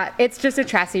 But it's just a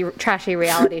trashy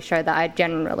reality show that I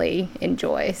generally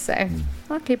enjoy, so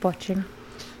I'll keep watching.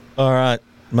 All right,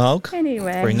 Mulk.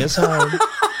 Anyway. Bring us home.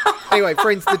 Anyway,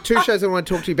 friends, the two shows I want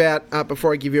to talk to you about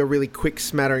before I give you a really quick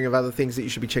smattering of other things that you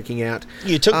should be checking out.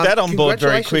 You took that on board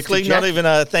very congratulations quickly. to Not Jack. even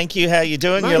a thank you, how you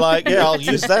doing? You're like, yeah, I'll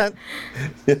use that.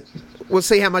 We'll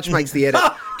see how much makes the edit.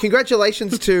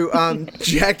 Congratulations to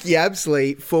Jack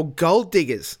Yabsley for Gold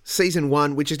Diggers Season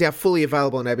 1, which is now fully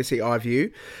available on ABC iView.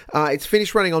 It's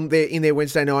finished running in their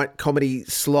Wednesday night comedy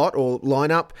slot or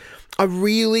lineup. I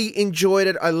really enjoyed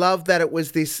it. I love that it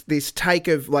was this take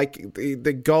of like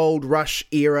the gold rush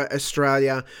era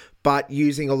Australia, but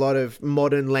using a lot of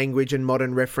modern language and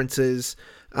modern references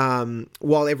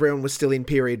while everyone was still in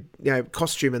period,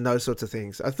 costume and those sorts of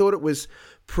things. I thought it was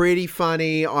pretty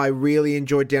funny. I really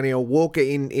enjoyed Danielle Walker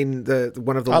in the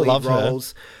one of the lead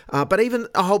roles. But even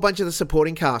a whole bunch of the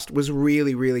supporting cast was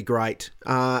really, really great.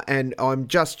 And I'm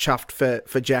just chuffed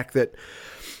for Jack that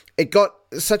it got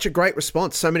such a great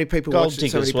response. So many people Gold watched it.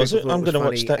 So many Diggers, was people it? I'm going to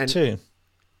watch that too.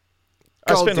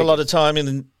 I Gold spend a lot of Diggers. time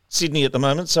in Sydney at the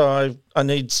moment, so I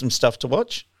need some stuff to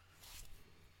watch.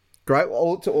 Great.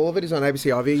 All of it is on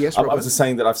ABC iView. Yes, I Robert? was just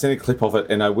saying that I've seen a clip of it,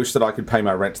 and I wish that I could pay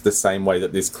my rent the same way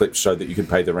that this clip showed that you could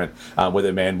pay the rent, where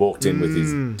the man walked in with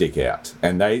his dick out.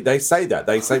 And they say that.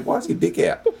 They say, why is your dick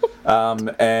out?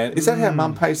 And is that how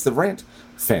Mum pays the rent?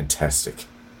 Fantastic.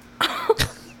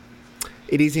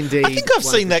 It is indeed. I think I've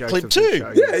one of seen the that jokes clip of the too.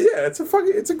 show, Yeah, yes. yeah,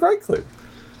 it's a great clip.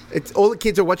 It's all the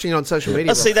kids are watching it on social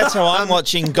media. Oh, see, that's how I'm Um,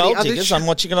 watching Gold the other Diggers. sh- I'm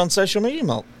watching it on social media,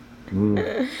 Mulk.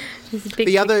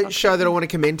 The other show that I want to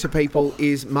commend to people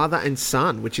is Mother and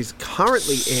Son, which is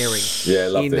currently airing. Yeah,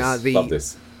 love in this. the Love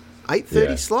this. 8:30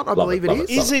 Yeah, slot, I love believe it, it love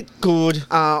is. Is it good?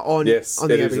 On Yes, on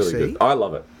the it is ABC. really good. I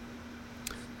love it.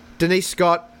 Denise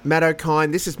Scott, Matt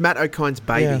O'Kine. This is Matt O'Kine's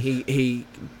baby. Yeah. He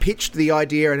pitched the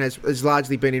idea and has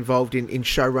largely been involved in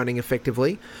show running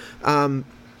effectively.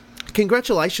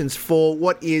 Congratulations for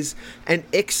what is an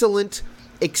excellent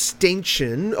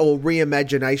extension or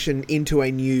reimagination into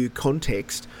a new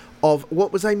context of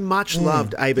what was a much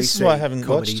loved This is ABC why I haven't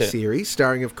comedy watched it. series,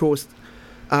 starring, of course,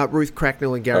 Ruth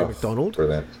Cracknell and Gary McDonald.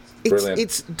 Brilliant. Brilliant.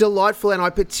 It's delightful, and I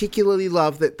particularly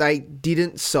love that they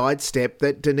didn't sidestep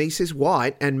that Denise is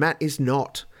white and Matt is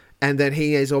not, and that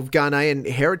he is of Ghanaian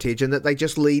heritage, and that they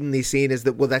just lead this in as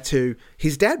that, well, that's who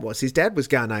his dad was. His dad was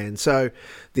Ghanaian, so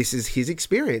this is his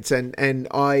experience. And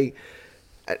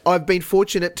I've been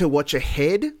fortunate to watch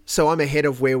ahead, so I'm ahead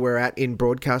of where we're at in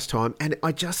broadcast time, and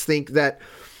I just think that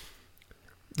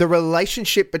the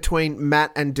relationship between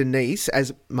Matt and Denise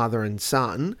as mother and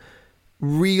son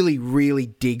really, really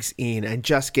digs in and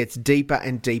just gets deeper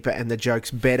and deeper, and the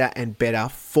joke's better and better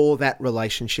for that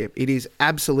relationship. It is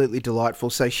absolutely delightful.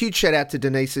 So huge shout out to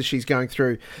Denise as she's going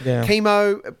through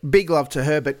chemo. Big love to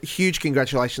her, but huge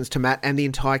congratulations to Matt and the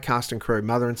entire cast and crew.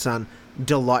 Mother and son,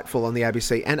 delightful on the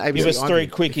ABC and ABC. Give us 3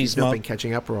 quickies, I've Mark. been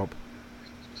catching up, Rob.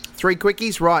 3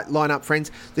 quickies, right, line up,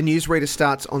 friends. The Newsreader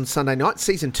starts on Sunday night,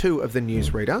 season 2 of The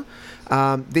Newsreader.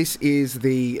 This is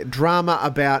the drama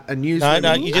about a newsreader.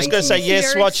 No, you just got to say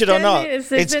yes, watch it or not. It's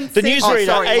The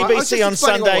Newsreader, ABC on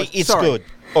Sunday, it's good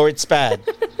or it's bad.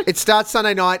 It starts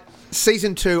Sunday night,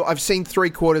 season 2. I've seen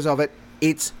 3/4 of it.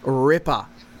 It's ripper.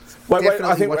 Wait,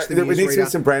 I think we need to see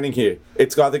some branding here.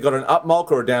 It's either got an up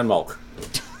mulk or a down mulk.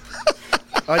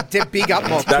 Big up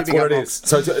mulk. That's what it is.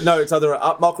 So it's either an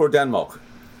up mulk or a down mulk.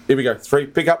 Here we go. 3,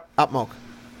 pick up. Up mulk.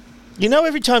 You know,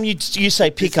 every time you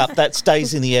say pick up, that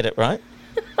stays in the edit, right?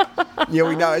 Yeah,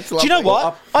 we know. It's lovely. Do you know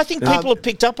what? I think people have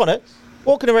picked up on it.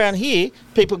 Walking around here,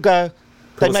 people go,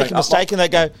 they make a mistake and they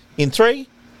go, in 3,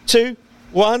 2,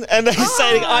 1, and they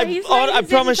say, I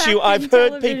promise you, I've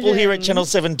heard people here at Channel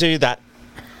 7 do that.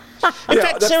 In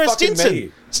fact, Sarah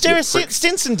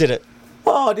Stinson did it.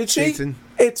 Oh, did she? Stinson.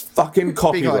 It's fucking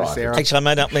copyright. Sarah. Actually, I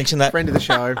may not mention that. Friend of the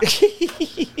show.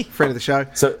 Friend of the show.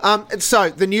 So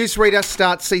The Newsreader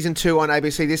starts season 2 on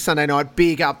ABC this Sunday night.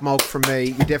 Big up mulk from me.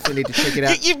 You definitely need to check it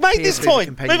out. You've made this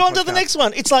point. Move on to the next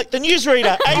one. It's like The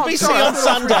Newsreader, ABC on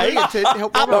Sunday.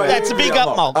 That's a big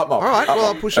up mulk. All right, well,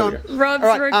 I'll push on. Rob's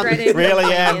regretting.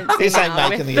 Really am. This ain't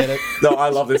making the edit. No, I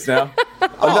love this now.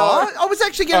 I was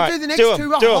actually going to do the next 2. Do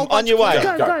them. On your way.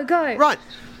 Go. Right.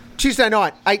 Tuesday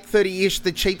night, 8:30-ish,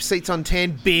 the cheap seats on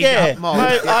 10. Big up mulk.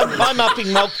 I'm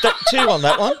upping mulk too on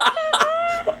that one.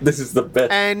 This is the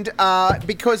best. And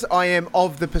because I am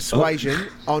of the persuasion,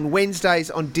 on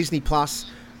Wednesdays on Disney Plus,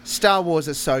 Star Wars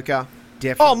Ahsoka,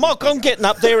 definitely. Oh, mulk, I'm getting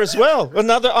up there as well.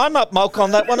 I'm up mulk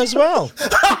on that one as well.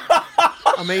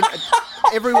 I mean,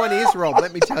 everyone is, Rob,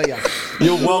 let me tell you.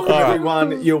 You're welcome,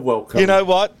 everyone. You're welcome. You know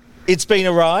what? It's been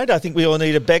a ride. I think we all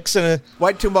need a Bex and a...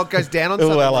 Wait till mulk goes down on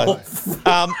Ooh, something. hello.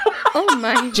 Oh,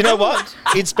 my Do you know what?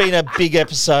 It's been a big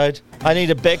episode. I need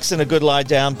a Bex and a good lie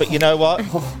down. But you know what?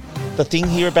 The thing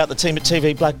here about the team at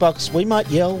TV Black Box, we might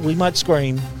yell, we might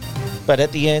scream, but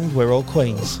at the end, we're all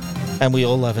queens. And we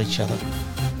all love each other.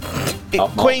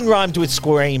 Queen rhymed with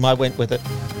scream. I went with it.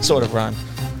 Sort of rhymed.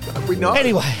 We know.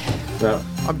 Anyway. Yeah.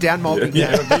 I'm down mulking.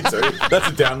 Yeah, me too. That's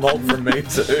a down mulk from me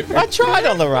too. I tried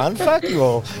on the run. Fuck you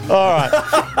all. All right.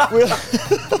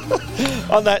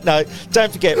 On that note,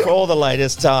 don't forget, for all the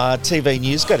latest TV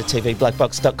news, go to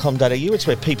tvblackbox.com.au. It's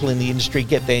where people in the industry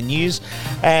get their news.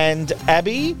 And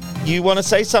Abby, you want to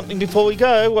say something before we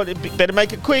go? Better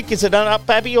make it quick. Is it up,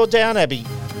 Abby, or down, Abby?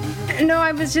 No,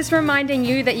 I was just reminding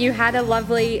you that you had a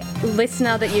lovely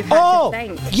listener that you've had to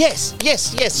thank. Yes.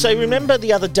 So remember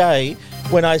the other day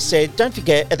when I said, don't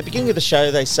forget, at the beginning of the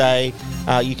show, they say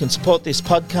you can support this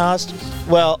podcast.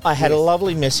 Well, I had a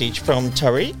lovely message from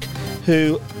Tariq,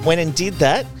 who went and did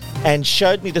that and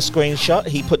showed me the screenshot.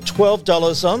 He put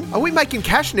 $12 on. Are we making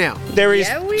cash now? There is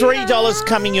 $3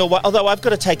 coming your way, although I've got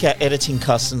to take out editing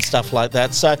costs and stuff like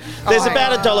that. So there's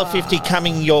about $1.50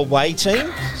 coming your way,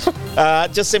 team.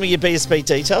 Just send me your BSB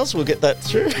details. We'll get that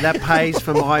through. That pays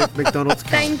for my McDonald's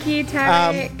card. Thank you,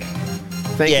 Tariq.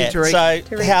 Thank you, Tariq.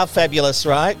 So how fabulous,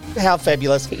 right? How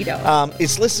fabulous.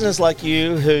 It's listeners like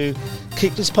you who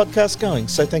keep this podcast going.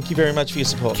 So thank you very much for your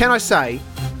support. Can I say,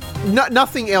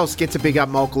 nothing else gets a big up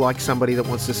mulk like somebody that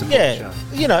wants to support the show.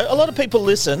 You know, a lot of people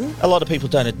listen. A lot of people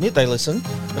don't admit they listen.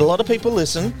 But a lot of people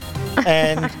listen.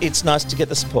 And it's nice to get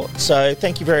the support. So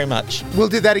thank you very much. We'll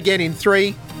do that again in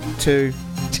 3, 2...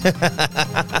 All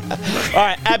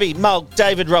right, Abby, Mulk,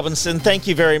 David Robinson, thank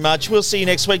you very much. We'll see you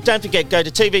next week. Don't forget, go to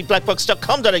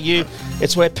tvblackbox.com.au.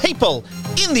 It's where people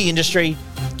in the industry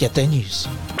get their news.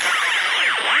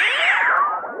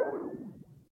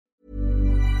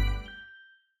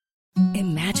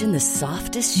 Imagine the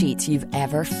softest sheets you've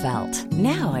ever felt.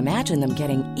 Now imagine them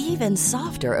getting even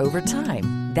softer over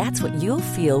time. That's what you'll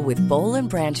feel with Boll &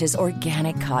 Branch's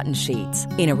organic cotton sheets.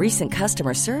 In a recent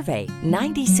customer survey,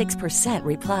 96%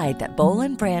 replied that Boll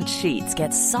 & Branch sheets get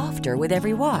softer with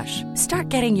every wash. Start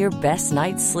getting your best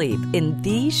night's sleep in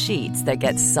these sheets that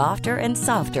get softer and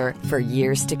softer for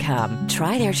years to come.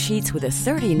 Try their sheets with a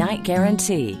 30-night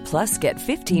guarantee. Plus, get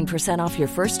 15% off your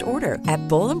first order at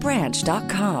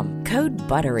bollandbranch.com. Code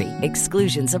BUTTERY.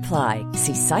 Exclusions apply.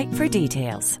 See site for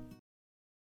details.